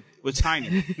 Was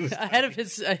tiny. Ahead of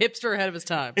his hipster ahead of his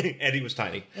time, and he was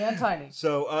tiny. And tiny.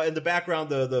 So in the background,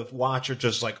 the Watcher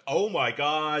just like, oh my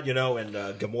god, and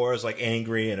Gamora's like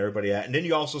angry, and everybody. And then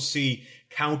you also see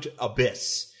Count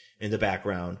Abyss in the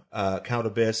background. Count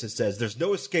Abyss. It says, "There's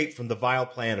no escape from the vile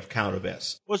plan of Count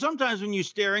Abyss." Well, sometimes when you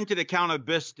stare into the Count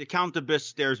Abyss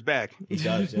stares back. He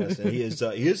does, yes, and he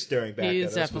is staring back. He at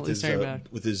is us definitely staring back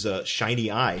with his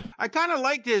shiny eye. I kind of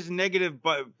liked his negative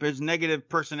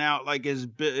personality, like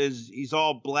he's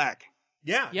all black.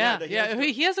 Yeah.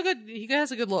 He has a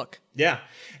good look. Yeah,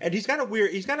 and he's got a weird.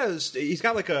 He's got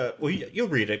like a. Well, you'll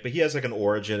read it, but he has like an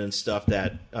origin and stuff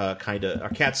that kind of. Our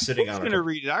cat's sitting on. I'm gonna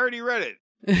read it. I already read it.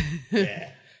 Yeah.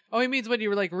 Oh, he means when you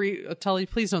were like, Tully,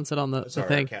 please don't sit on the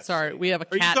thing. Sorry, we have a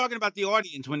cat. Are you talking about the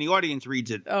audience when the audience reads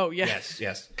it? Oh, yeah.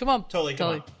 Yes. Come on, Tully.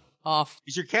 Off.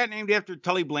 Is your cat named after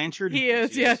Tully Blanchard? He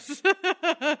is, yes.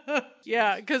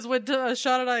 Yeah, because when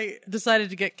Sean and I decided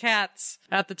to get cats,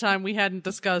 at the time we hadn't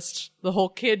discussed the whole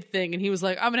kid thing, and he was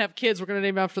like, I'm going to have kids, we're going to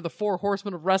name them after the 4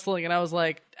 horsemen of wrestling, and I was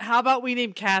like, how about we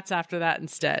name cats after that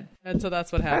instead? And so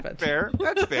that's what happened.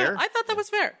 That's fair. I thought that was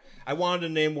fair. I wanted to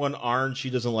name one Arn. She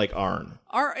doesn't like Arn.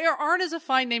 Arn is a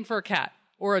fine name for a cat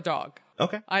or a dog.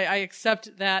 Okay. I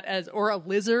accept that or a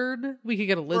lizard. We could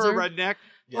get a lizard. Or a redneck.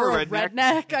 Or a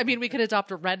redneck. I mean, we could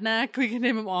adopt a redneck. We can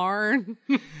name him Arn.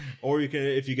 Or you can,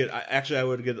 if you get, actually, I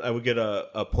would get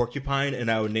a porcupine,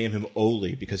 and I would name him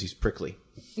Oli because he's prickly.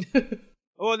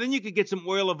 Oh, then you could get some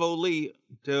oil of Oli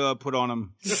to put on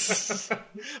him. I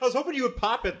was hoping you would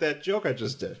pop at that joke I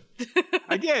just did.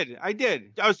 I did.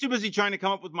 I was too busy trying to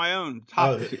come up with my own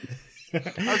topic.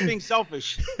 I was being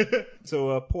selfish.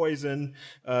 So Poison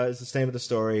is the name of the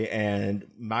story, and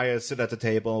Maya's sitting at the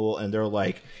table, and they're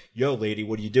like, yo, lady,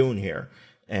 what are you doing here?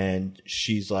 And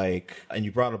she's like, and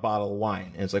you brought a bottle of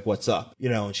wine. And it's like, what's up?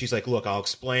 And she's like, look, I'll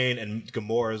explain. And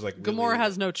Gamora's like, really, Gamora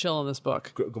has no chill in this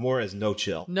book. Gamora has no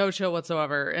chill. No chill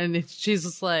whatsoever. And she's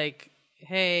just like,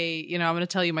 hey, I'm going to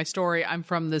tell you my story. I'm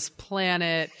from this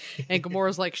planet. And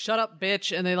Gamora's like, shut up,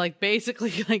 bitch. And they like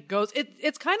basically like goes,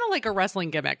 it's kind of like a wrestling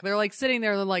gimmick. They're like sitting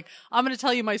there and they're like, I'm going to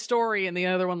tell you my story. And the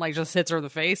other one like just hits her in the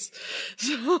face.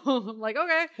 So I'm like,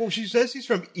 okay. Well, she says he's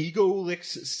from Egolix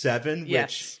 7,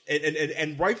 yes. Which,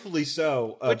 and rightfully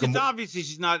so. Which is obviously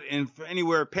she's not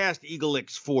anywhere past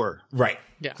Egolix 4. Right.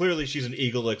 Yeah. Clearly, she's an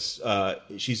Eaglix.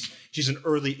 She's an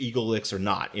early Eaglix or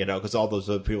not, because all those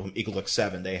other people from Eaglix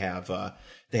 7, they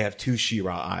have two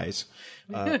She-Ra eyes.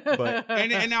 But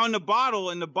and now in the bottle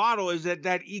is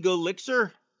that Ego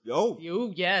Elixir?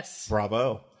 Yes.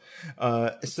 Bravo.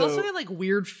 It's also got like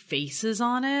weird faces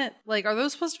on it. Like, are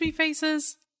those supposed to be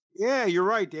faces? Yeah, you're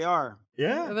right. They are.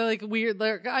 Yeah. Are they like weird?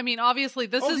 I mean, obviously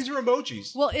these are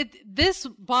emojis. Well, this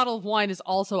bottle of wine is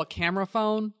also a camera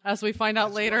phone, as we find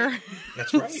out later. Right.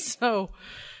 That's right. So,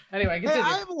 anyway, continue. Hey,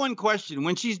 I have one question.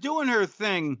 When she's doing her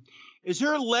thing, is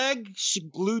her leg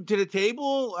glued to the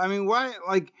table? I mean,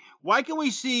 why can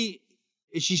we see?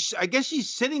 I guess she's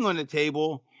sitting on the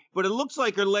table, but it looks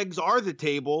like her legs are the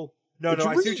table. No, I see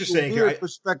what you're saying here.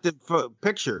 Perspective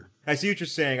picture. I see what you're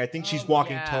saying. I think she's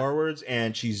walking towards,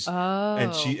 and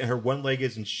her one leg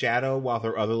is in shadow while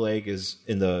her other leg is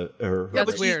in her.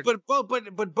 That's weird.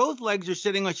 But both legs are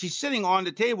sitting like she's sitting on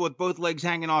the table with both legs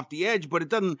hanging off the edge.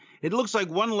 But it looks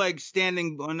like one leg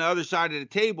standing on the other side of the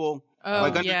table.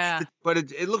 But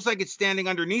it looks like it's standing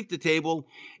underneath the table,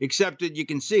 except that you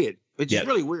can see it. It's just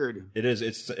really weird. It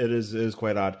is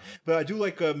quite odd. But I do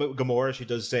like Gamora. She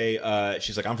does say,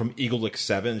 she's like, I'm from Eaglix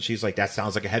 7. She's like, that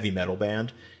sounds like a heavy metal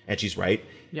band. And she's right.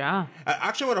 Yeah.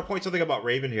 Actually, I want to point something about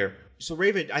Raven here. So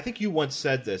Raven, I think you once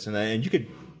said this, and you could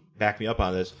back me up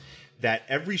on this, that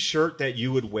every shirt that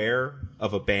you would wear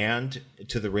of a band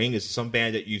to the ring is some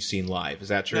band that you've seen live. Is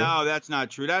that true? No, that's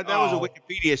not true. That was a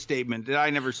Wikipedia statement that I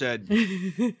never said.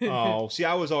 See,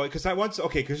 I was always,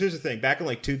 because here's the thing. Back in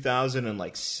like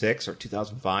 2006 or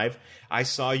 2005, I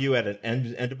saw you at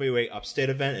an NWA Upstate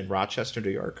event in Rochester, New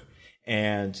York,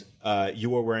 and you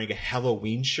were wearing a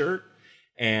Halloween shirt,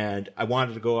 and I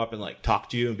wanted to go up and like talk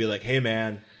to you and be like, hey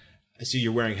man, I see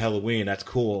you're wearing Halloween. That's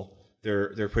cool.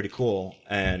 They're pretty cool,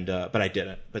 and but I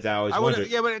didn't. But I always wondered.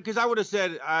 Yeah, but because I would have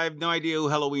said I have no idea who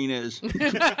Halloween is. And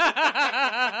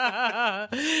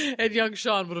young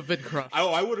Sean would have been crushed.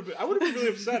 I would have been really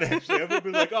upset actually. I would have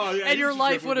been like, oh, yeah. And your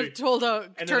life would have turned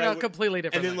out completely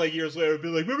different. And then like years later, I'd be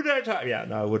like, remember that time? Yeah,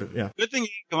 no, I would have. Yeah. Good thing you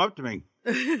didn't come up to me.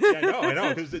 I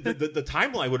know, because the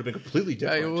timeline would have been completely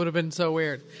different. It would have been so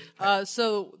weird.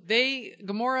 So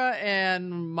Gamora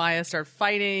and Maya start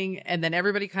fighting, and then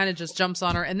everybody kind of just jumps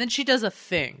on her, and then she does a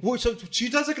thing. Well, so she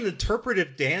does like an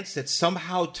interpretive dance that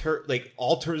somehow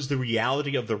alters the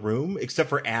reality of the room, except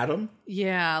for Adam.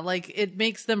 Yeah, like it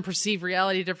makes them perceive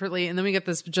reality differently, and then we get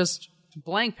this just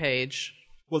blank page.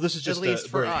 Well, this is just at least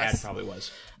for where us. Ad probably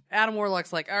was. Adam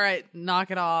Warlock's like, all right,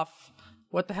 knock it off.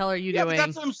 What the hell are you doing? But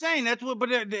that's what I'm saying.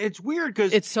 But it's weird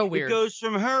because it's so weird. It goes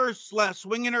from her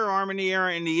swinging her arm in the air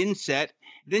in the inset,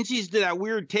 then she's did that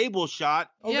weird table shot.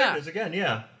 Oh, there it is again.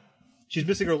 Yeah, she's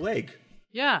missing her leg.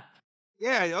 Yeah.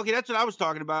 Yeah. Okay, that's what I was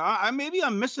talking about. Maybe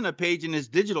I'm missing a page in this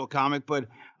digital comic, but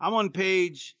I'm on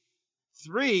page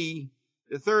 3,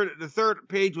 the third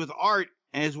page with art.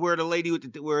 And is where the lady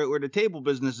with where the table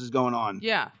business is going on.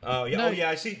 Yeah. Oh yeah. No. Oh yeah.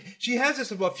 I see. She has this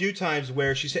a few times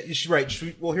where she said she's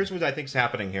right. Well, here's what I think's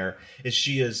happening here: is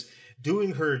she is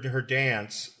doing her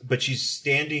dance, but she's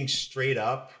standing straight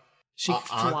up. She's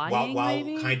flying, while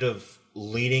maybe? Kind of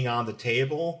leaning on the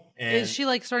table. And is she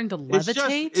like starting to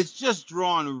levitate? It's just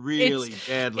drawn really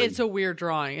badly. It's a weird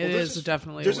drawing. It is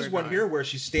definitely. There's a weird this one drawing. here where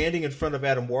she's standing in front of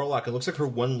Adam Warlock. It looks like her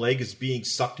one leg is being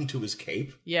sucked into his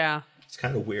cape. Yeah. It's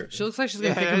kind of weird. She looks like she's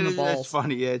going to kick him in the balls. That's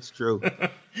funny. Yeah, it's true.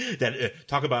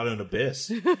 Talk about an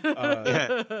abyss.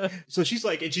 So she's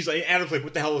like, Adam's like,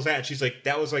 what the hell is that? And she's like,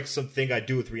 that was like something I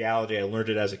do with reality. I learned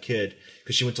it as a kid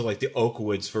because she went to like the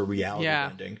Oakwoods for reality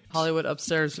bending. Hollywood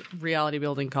upstairs reality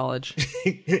building college.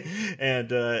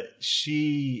 And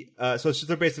so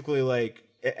they're basically like,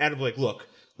 Adam's like, look,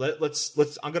 let's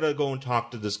I'm gonna go and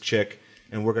talk to this chick.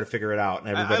 And we're gonna figure it out.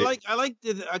 And everybody, I like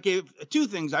two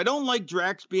things. I don't like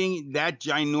Drax being that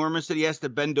ginormous that he has to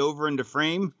bend over into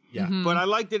frame. Yeah, but I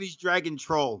like that he's dragging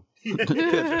Troll. He's just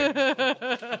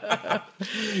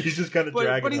kind of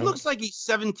dragging. But he looks like he's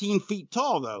 17 feet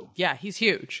tall, though. Yeah, he's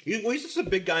huge. He's just a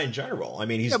big guy in general. I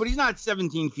mean, but he's not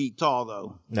 17 feet tall,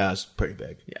 though. No, it's pretty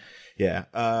big. Yeah.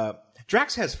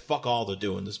 Drax has fuck all to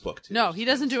do in this book too. No, he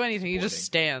doesn't do anything. He just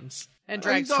stands and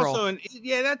drags Troll.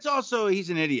 He's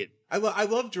an idiot. I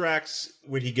love Drax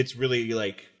when he gets really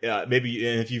like maybe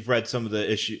if you've read some of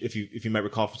the issue if you might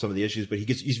recall from some of the issues, but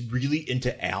he's really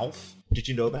into Alf. Did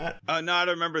you know that? No, I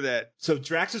don't remember that. So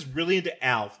Drax is really into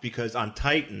Alf because on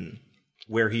Titan,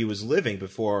 where he was living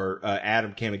before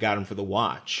Adam came and got him for the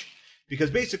Watch, because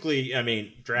basically, I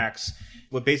mean, Drax,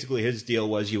 what basically his deal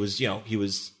was,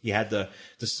 he had the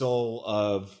soul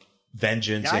of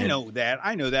vengeance. Yeah, I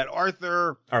know that.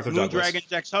 Arthur Douglas.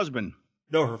 Moondragon's ex-husband.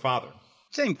 No, her father.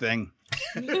 Same thing.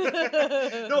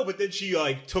 No, but then she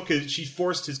she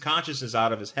forced his consciousness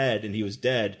out of his head, and he was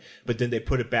dead. But then they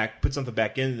put something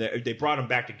back in there. They brought him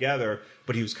back together,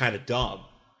 but he was kind of dumb.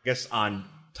 I guess on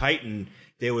Titan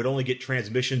they would only get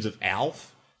transmissions of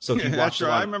Alf. So he watched.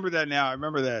 I remember that now. I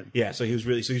remember that. Yeah, so he's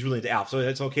really into Alf.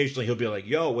 So occasionally he'll be like,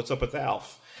 "Yo, what's up with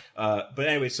Alf?" But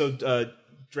anyway, so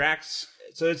Drax.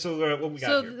 So what we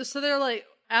got here? So they're like,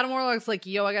 Adam Warlock's like,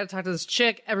 yo, I gotta talk to this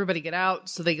chick. Everybody get out.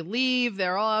 So they leave.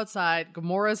 They're all outside.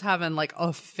 Gamora's having like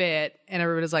a fit. And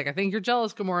everybody's like, I think you're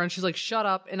jealous, Gamora. And she's like, shut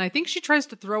up. And I think she tries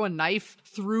to throw a knife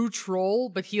through Troll,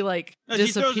 but he like disappears.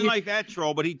 She throws a knife at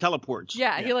Troll, but he teleports.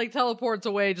 Yeah, he like teleports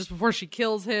away just before she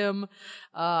kills him.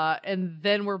 And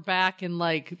then we're back in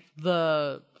like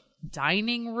the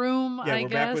dining room, I guess. We're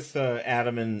back with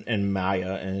Adam and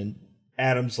Maya, and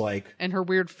Adam's like... And her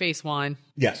weird face wine.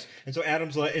 Yes. And so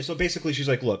Adam's like... And so basically she's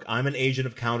like, look, I'm an agent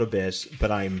of Count Abyss, but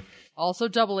I'm... Also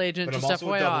double agent, but just I'm also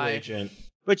FYI. a double agent.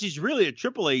 But she's really a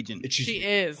triple agent. She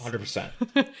is. 100%.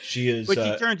 She is... But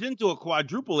she turns into a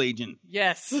quadruple agent.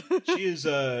 Yes. She is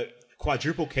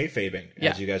quadruple kayfabing,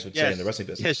 as you guys would say in the wrestling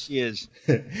business. Yes, she is.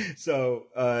 So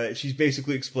she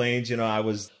basically explains,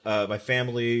 my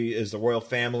family is the royal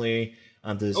family.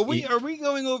 On this are we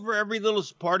going over every little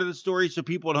part of the story so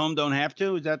people at home don't have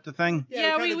to? Is that the thing?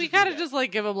 Yeah, we kind of just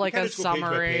like give them like a summary.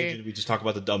 Page by page and we just talk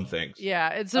about the dumb things. Yeah,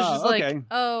 it's just like,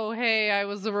 oh, hey, I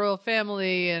was the royal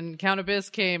family and Count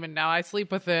Abyss came and now I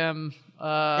sleep with him.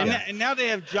 And now they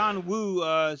have John Woo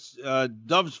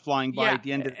doves flying by at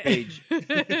the end of the page.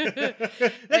 That's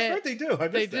right, they do.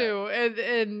 They do.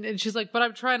 And she's like, but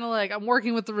I'm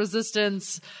working with the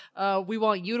Resistance. We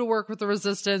want you to work with the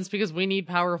Resistance because we need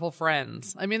powerful friends.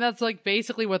 I mean, that's like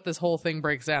basically what this whole thing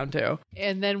breaks down to.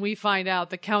 And then we find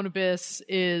out that Count Abyss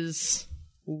is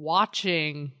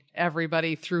watching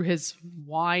everybody through his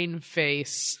wine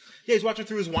face. Yeah, he's watching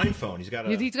through his wine phone. He's got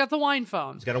the wine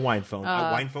phone. He's got a wine phone.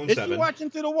 Wine phone is 7. Is he watching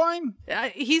through the wine?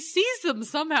 He sees them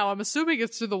somehow. I'm assuming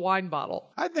it's through the wine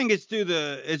bottle. I think it's through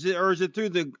is it through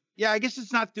the... Yeah, I guess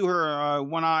it's not through her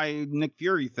one-eye Nick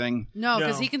Fury thing. No,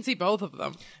 because he can see both of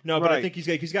them. No, but I think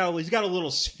he's got a little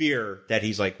sphere that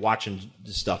he's like watching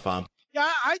the stuff on. Yeah,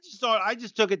 I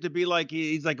just took it to be like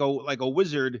he's like a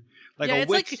wizard, like a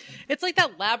witch. It's like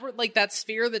that labyrinth, like that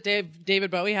sphere that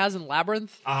David Bowie has in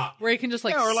Labyrinth, where he can just or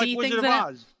see like things Wizard in of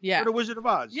Oz. it. Yeah, or the Wizard of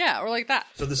Oz. Yeah, or like that.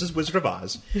 So this is Wizard of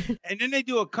Oz, and then they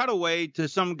do a cutaway to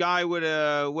some guy with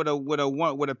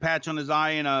a patch on his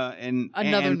eye and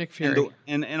another Nick Fury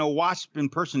and a wasp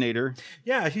impersonator.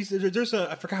 Yeah, there's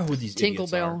I forgot who these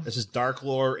idiots are. This is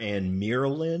Darklore and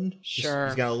Miralyn. Sure,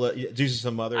 he's got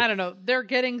some other. I don't know. They're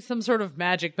getting some sort of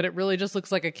magic, but it really just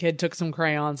looks like a kid took some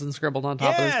crayons and scribbled on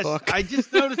top of his book. I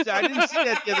just noticed that. I didn't see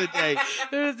that the other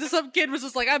day. Some kid was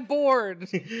just like, I'm bored.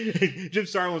 Jim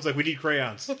Starlin was like, we need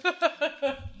crayons. What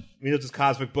this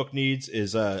cosmic book needs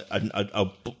is a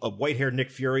white-haired Nick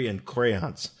Fury and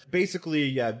crayons.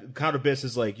 Basically, Count Abyss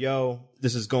is like, yo,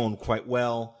 this is going quite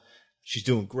well. She's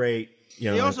doing great. He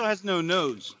also has no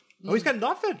nose. Oh, he's got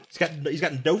nothing. He's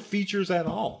got no features at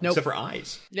all, except for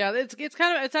eyes. Yeah,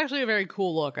 it's actually a very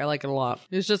cool look. I like it a lot.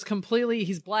 It's just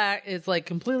he's black. It's like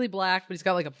completely black, but he's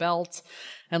got like a belt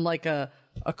and like a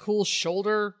cool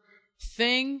shoulder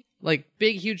thing, like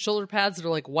big, huge shoulder pads that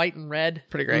are like white and red.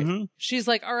 Pretty great. Mm-hmm. She's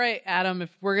like, all right, Adam, if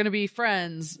we're gonna be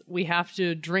friends, we have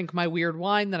to drink my weird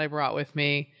wine that I brought with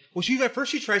me. Well, at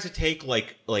first she tries to take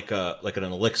like an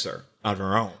elixir on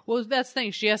her own. Well, that's the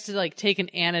thing. She has to like take an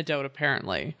antidote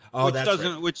apparently. Oh,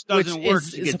 which doesn't work.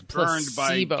 She gets burned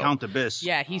by Count Abyss.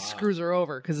 Yeah, he screws her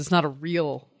over because it's not a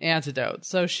real antidote.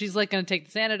 So she's like going to take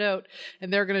this antidote,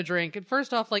 and they're going to drink. And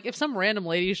first off, like if some random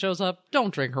lady shows up,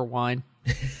 don't drink her wine.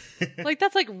 Like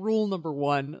that's like rule number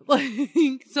 1. Like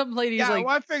some ladies like.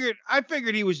 Well, I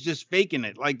figured he was just faking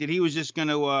it. Like that he was just going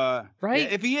to.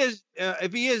 Right. If he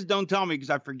is, don't tell me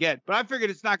because I forget. But I figured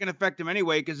it's not going to affect him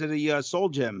anyway because of the soul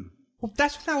gem. Well,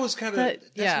 that's what I was kind of.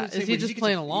 Is he just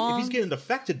playing along? If he's getting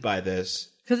affected by this.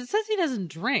 Because it says he doesn't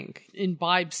drink,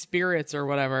 imbibe spirits or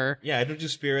whatever. Yeah, I don't do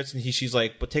spirits, and she's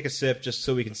like, but take a sip just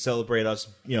so we can celebrate us,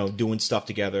 doing stuff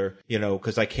together,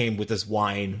 because I came with this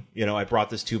wine, I brought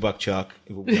this $2 chuck,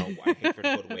 I hate for it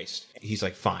to go to waste. He's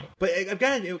like, fine. But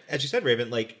again, as you said,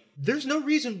 Raven, like, there's no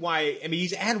reason why,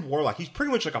 he's Adam Warlock. He's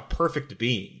pretty much like a perfect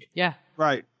being. Yeah.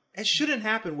 Right. It shouldn't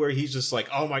happen where he's just like,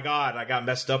 oh my God, I got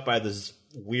messed up by this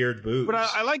weird booze. But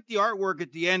I like the artwork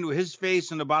at the end with his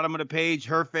face on the bottom of the page,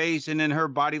 her face, and then her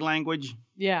body language.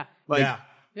 Yeah. Yeah,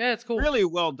 it's cool. Really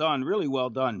well done. Really well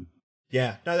done.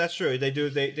 Yeah, no, that's true. They do.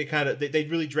 They they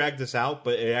really drag this out,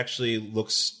 but it actually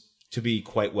looks to be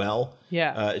quite well.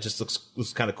 Yeah. It just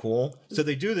looks kind of cool. So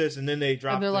they do this, and then they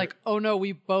drop. And they're like, oh no,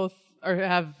 we both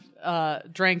have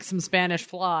drank some Spanish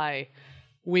fly.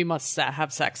 We must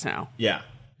have sex now. Yeah.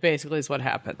 Basically is what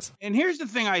happens. And here's the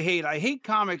thing I hate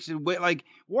comics. Like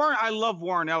Warren, I love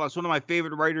Warren Ellis, one of my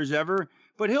favorite writers ever.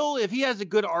 But if he has a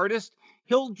good artist,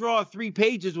 he'll draw 3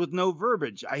 pages with no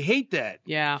verbiage. I hate that.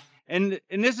 Yeah. And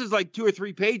this is like 2 or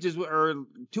 3 pages or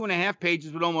 2.5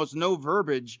 pages with almost no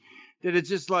verbiage. That it's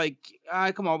just like,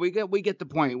 come on, we get the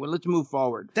point. Well, let's move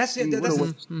forward. That's it. That's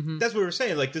what we were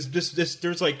saying. Like this,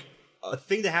 there's like a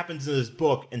thing that happens in this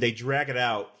book, and they drag it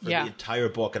out for the entire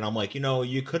book. And I'm like,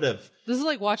 you could have. This is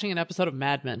like watching an episode of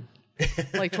Mad Men.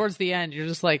 Like towards the end, you're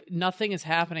just like, nothing is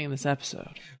happening in this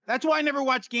episode. That's why I never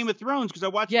watched Game of Thrones, because I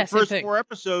watched the first 4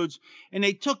 episodes, and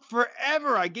they took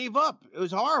forever. I gave up. It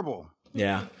was horrible.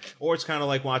 Yeah. Or it's kind of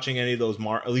like watching any of those,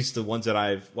 at least the ones that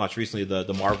I've watched recently,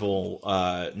 the Marvel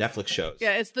Netflix shows.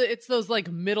 Yeah, it's those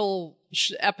like middle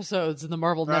episodes in the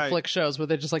Marvel Netflix shows where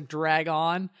they just like drag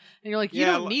on. And you're like, you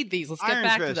don't need these. Let's get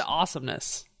back to the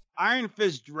awesomeness. Iron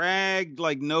Fist dragged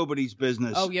like nobody's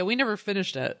business. Oh, yeah, we never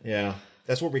finished it. Yeah.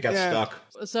 That's where we got stuck.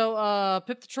 So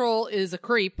Pip the Troll is a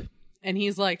creep. And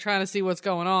he's like trying to see what's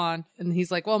going on. And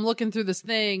he's like, well, I'm looking through this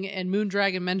thing. And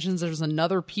Moondragon mentions there's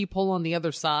another peephole on the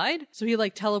other side. So he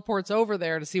like teleports over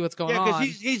there to see what's going on. Yeah,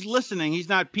 because he's listening. He's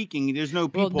not peeking. There's no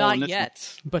peephole. Well, not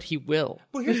yet, but he will.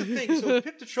 Well, here's the thing. So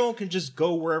Pip the Troll can just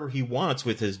go wherever he wants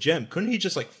with his gem. Couldn't he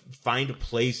just like find a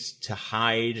place to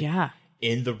hide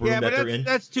in the room that they're in?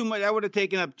 That's too much. That would have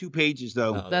taken up 2 pages,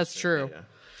 though. Oh, that's true. Yeah.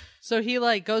 So he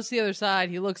like goes to the other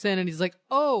side. He looks in and he's like,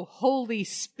 oh, holy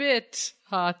spit.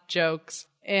 Ha, jokes.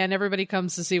 And everybody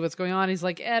comes to see what's going on. He's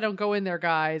like, don't go in there,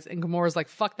 guys. And Gamora's like,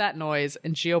 fuck that noise.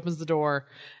 And she opens the door.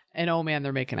 And oh, man,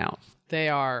 they're making out. They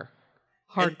are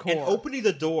hardcore. And opening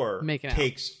the door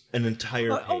takes an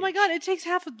entire page. Oh, my God. It takes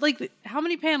like, how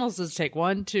many panels does it take?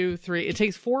 1, 2, 3. It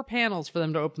takes 4 panels for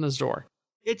them to open this door.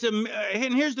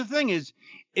 And here's the thing is,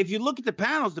 if you look at the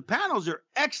panels are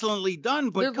excellently done,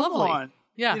 but they're come lovely. on.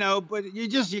 Yeah. But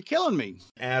you're killing me.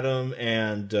 Adam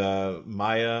and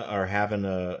Maya are having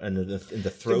in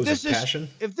the throes of passion.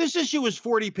 If this issue was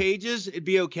 40 pages, it'd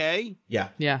be okay. Yeah.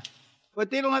 Yeah. But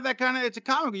they don't have that kind of. It's a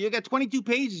comic. You got 22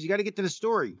 pages. You got to get to the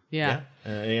story. Yeah.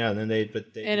 And then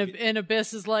and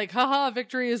Abyss is like, haha,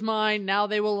 victory is mine. Now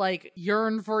they will like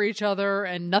yearn for each other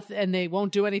and nothing, and they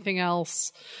won't do anything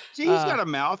else. See, he's got a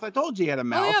mouth. I told you he had a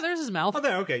mouth. Oh yeah, there's his mouth. Oh,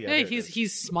 there. Okay. Yeah. Hey,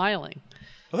 he's smiling.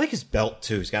 I like his belt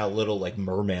too. He's got a little like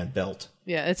merman belt.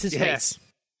 Yeah, it's his face.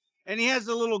 And he has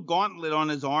a little gauntlet on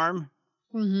his arm.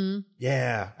 Mm-hmm.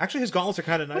 Yeah. Actually, his gauntlets are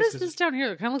kind of nice. What is this down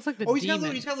here? It kind of looks like the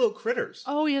demon. He's got little critters.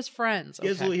 Oh, he has friends. He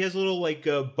has little like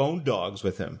bone dogs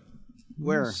with him.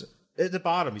 Where? At the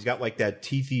bottom. He's got like that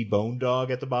teethy bone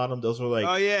dog at the bottom. Those were like...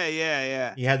 Oh,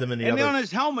 yeah. He had them in the other... And on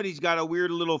his helmet, he's got a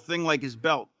weird little thing like his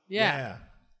belt. Yeah.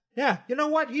 Yeah, you know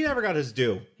what? He never got his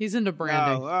due. He's into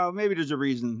branding. Oh, maybe there's a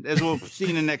reason. As we'll see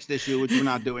in the next issue, which we're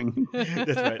not doing.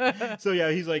 That's right. So,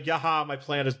 yeah, he's like, yaha, my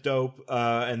plan is dope,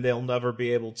 and they'll never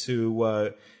be able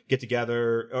to get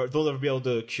together, or they'll never be able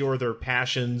to cure their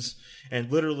passions.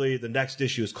 And literally, the next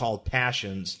issue is called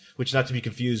Passions, which not to be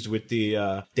confused with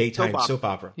the daytime soap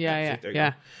opera.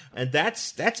 Yeah. And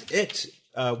that's it.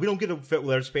 We don't get a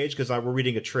letters page because we're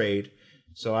reading a trade.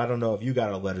 So I don't know if you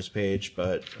got a letters page,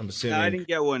 but I'm assuming... No, I didn't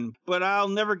get one. But I'll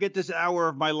never get this hour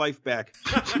of my life back.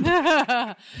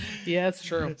 Yeah, it's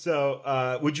true.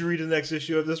 So would you read the next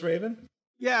issue of this, Raven?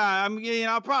 Yeah, I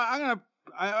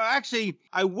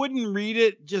wouldn't read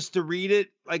it just to read it.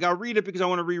 Like, I'll read it because I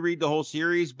want to reread the whole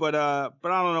series, but I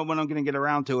don't know when I'm going to get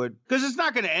around to it. Because it's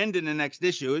not going to end in the next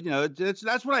issue.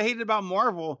 That's what I hated about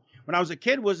Marvel when I was a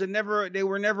kid, was they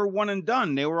were never one and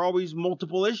done. They were always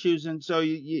multiple issues. And so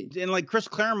and like Chris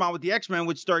Claremont with the X-Men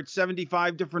would start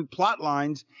 75 different plot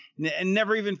lines and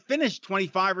never even finish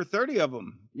 25 or 30 of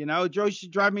them. It used to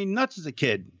drive me nuts as a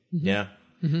kid. Yeah.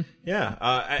 Mm-hmm.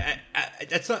 Yeah.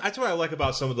 That's what I like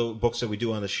about some of the books that we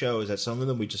do on the show, is that some of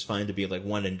them we just find to be like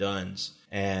one and dones.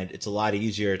 And it's a lot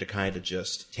easier to kind of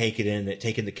just take in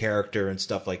the character and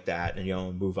stuff like that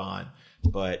and, move on.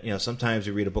 But, sometimes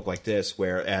you read a book like this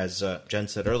where, as Jen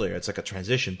said earlier, it's like a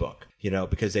transition book,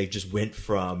 because they just went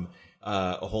from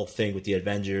a whole thing with the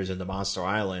Avengers and the Monster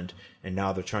Island, and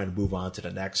now they're trying to move on to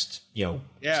the next,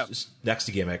 next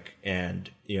gimmick, and,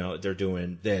 they're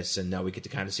doing this, and now we get to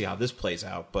kind of see how this plays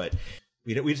out. But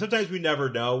we sometimes we never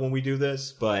know when we do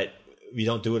this, but we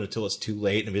don't do it until it's too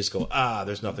late, and we just go,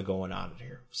 there's nothing going on in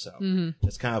here. So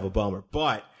it's kind of a bummer.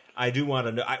 But I do want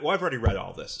to know. I've already read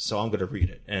all this, so I'm going to read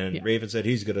it. And Raven said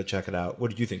he's going to check it out. What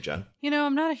did you think, Jen?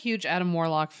 I'm not a huge Adam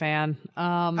Warlock fan.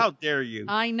 How dare you?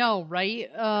 I know, right?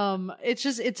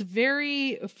 It's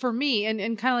very, for me,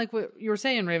 and kind of like what you were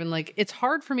saying, Raven, like, it's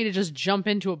hard for me to just jump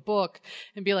into a book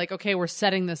and be like, okay, we're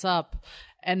setting this up.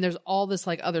 And there's all this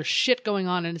like other shit going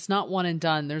on, and it's not one and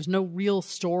done. There's no real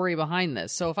story behind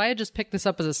this. So if I had just picked this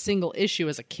up as a single issue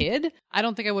as a kid, I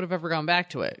don't think I would have ever gone back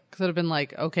to it, because I'd have been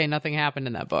like, okay, nothing happened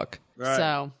in that book. Right.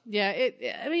 So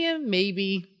yeah,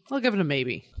 maybe. I'll give it a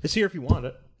maybe. It's here if you want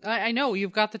it. I know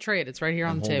you've got the trade. It's right here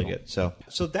on the table. So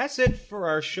that's it for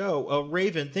our show.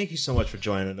 Raven, thank you so much for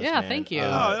joining us. Yeah, man. thank you.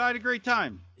 I had a great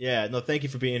time. Yeah, no, thank you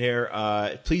for being here.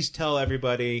 Please tell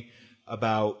everybody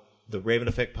about the Raven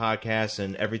Effect podcast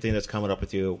and everything that's coming up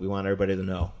with you. We want everybody to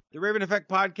know. The Raven Effect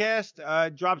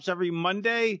podcast drops every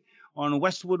Monday on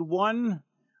Westwood One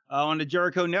on the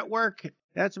Jericho Network.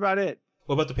 That's about it.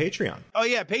 What about the Patreon? Oh,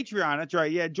 yeah, Patreon. That's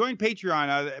right. Yeah, join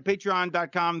Patreon,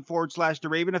 patreon.com/The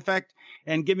Raven Effect,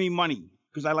 and give me money,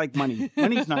 because I like money.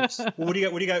 Money's nice. Well, what do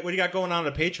you got going on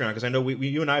Patreon? Because I know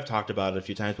you and I have talked about it a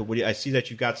few times, but I see that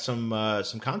you've got some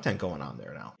content going on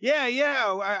there now.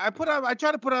 Yeah. I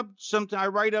try to put up something. I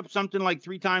write up something like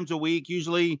 3 times a week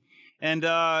usually, and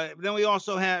then we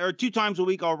also have, or 2 times a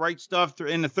week, I'll write stuff.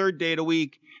 In the third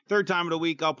time of the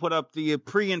week, I'll put up the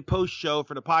pre and post show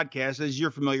for the podcast, as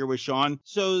you're familiar with, Sean.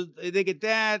 So they get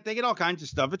that. They get all kinds of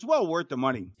stuff. It's well worth the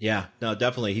money. Yeah, no,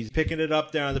 definitely. He's picking it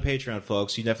up there on the Patreon,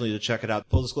 folks. You definitely need to check it out.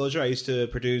 Full disclosure, I used to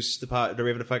produce the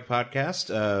Raven Effect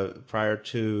podcast prior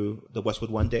to the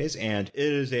Westwood One days, and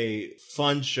it is a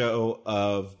fun show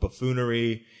of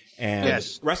buffoonery and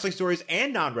wrestling stories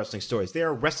and non-wrestling stories. They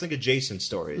are wrestling adjacent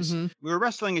stories. Mm-hmm. We're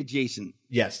wrestling adjacent.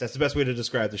 Yes, that's the best way to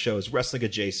describe the show, is wrestling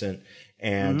adjacent.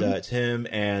 And it's him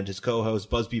and his co-host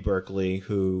Busby Berkeley,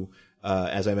 who,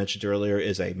 as I mentioned earlier,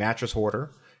 is a mattress hoarder.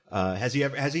 I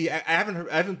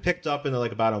haven't picked up in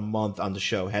like about a month on the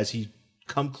show. Has he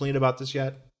come clean about this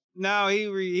yet? No,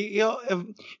 he'll if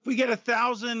we get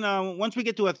 1,000, once we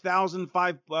get to 1,000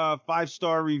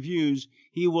 5-star reviews,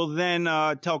 he will then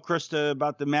tell Krista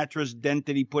about the mattress dent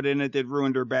that he put in it that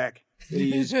ruined her back. That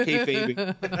he is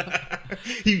kayfabing.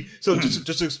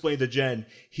 Just to explain to Jen,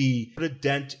 he put a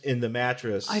dent in the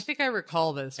mattress. I think I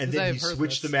recall this, and then he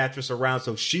switched the mattress around,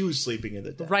 so she was sleeping in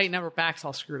the dent. Right, now her back's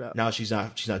all screwed up. Now she's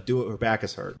not doing. Her back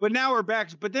is hurt. But now her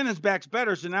back's. But then his back's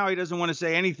better, so now he doesn't want to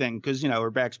say anything because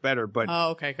her back's better. But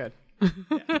okay, good.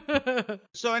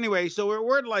 So anyway,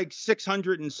 we're at like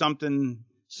 600 and something,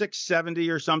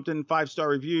 670 or something 5-star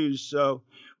reviews. So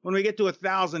when we get to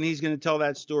 1,000, he's going to tell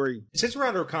that story. Since we're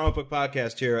on our comic book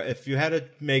podcast here, if you had to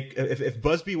make, if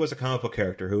Busby was a comic book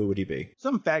character, who would he be?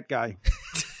 Some fat guy.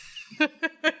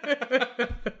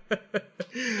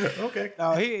 Okay.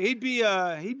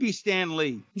 He'd be Stan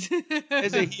Lee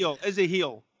as a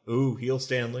heel. Ooh, heel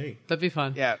Stan Lee. That'd be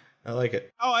fun. Yeah. I like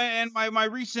it. Oh, and my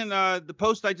recent the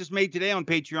post I just made today on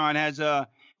Patreon has 5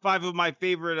 of my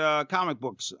favorite comic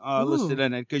books listed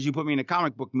in it, because you put me in a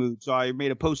comic book mood, so I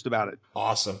made a post about it.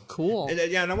 Awesome, cool. And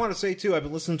I want to say too, I've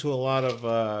been listening to a lot of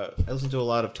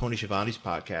Tony Schiavone's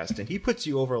podcast, and he puts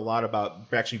you over a lot about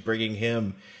actually bringing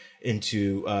him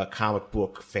into comic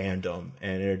book fandom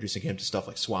and introducing him to stuff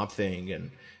like Swamp Thing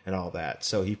and all that.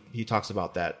 So he talks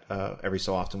about that every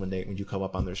so often when you come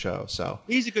up on their show. So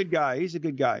he's a good guy.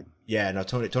 Yeah, no,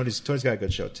 Tony's got a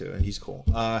good show too, and he's cool.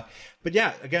 But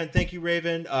yeah, again, thank you,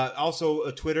 Raven.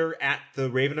 Also, Twitter at The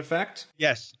Raven Effect.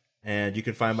 Yes. And you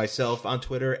can find myself on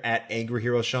Twitter at Angry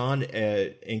Hero Sean,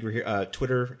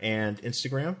 Twitter and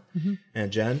Instagram. Mm-hmm.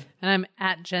 And Jen? And I'm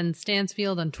at Jen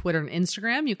Stansfield on Twitter and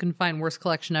Instagram. You can find Worst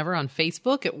Collection Ever on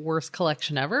Facebook at Worst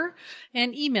Collection Ever.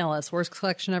 And email us,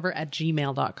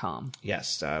 worstcollectionever@gmail.com.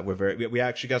 Yes, we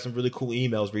actually got some really cool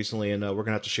emails recently, and we're going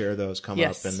to have to share those coming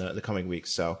up in the coming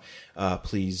weeks. So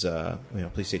please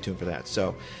stay tuned for that.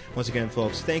 So once again,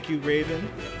 folks, thank you, Raven.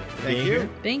 Thank you.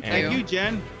 Thank you. Thank you,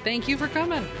 Jen. Thank you for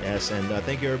coming. Yes, and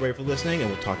thank you everybody for listening,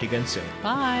 and we'll talk to you again soon.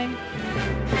 Bye.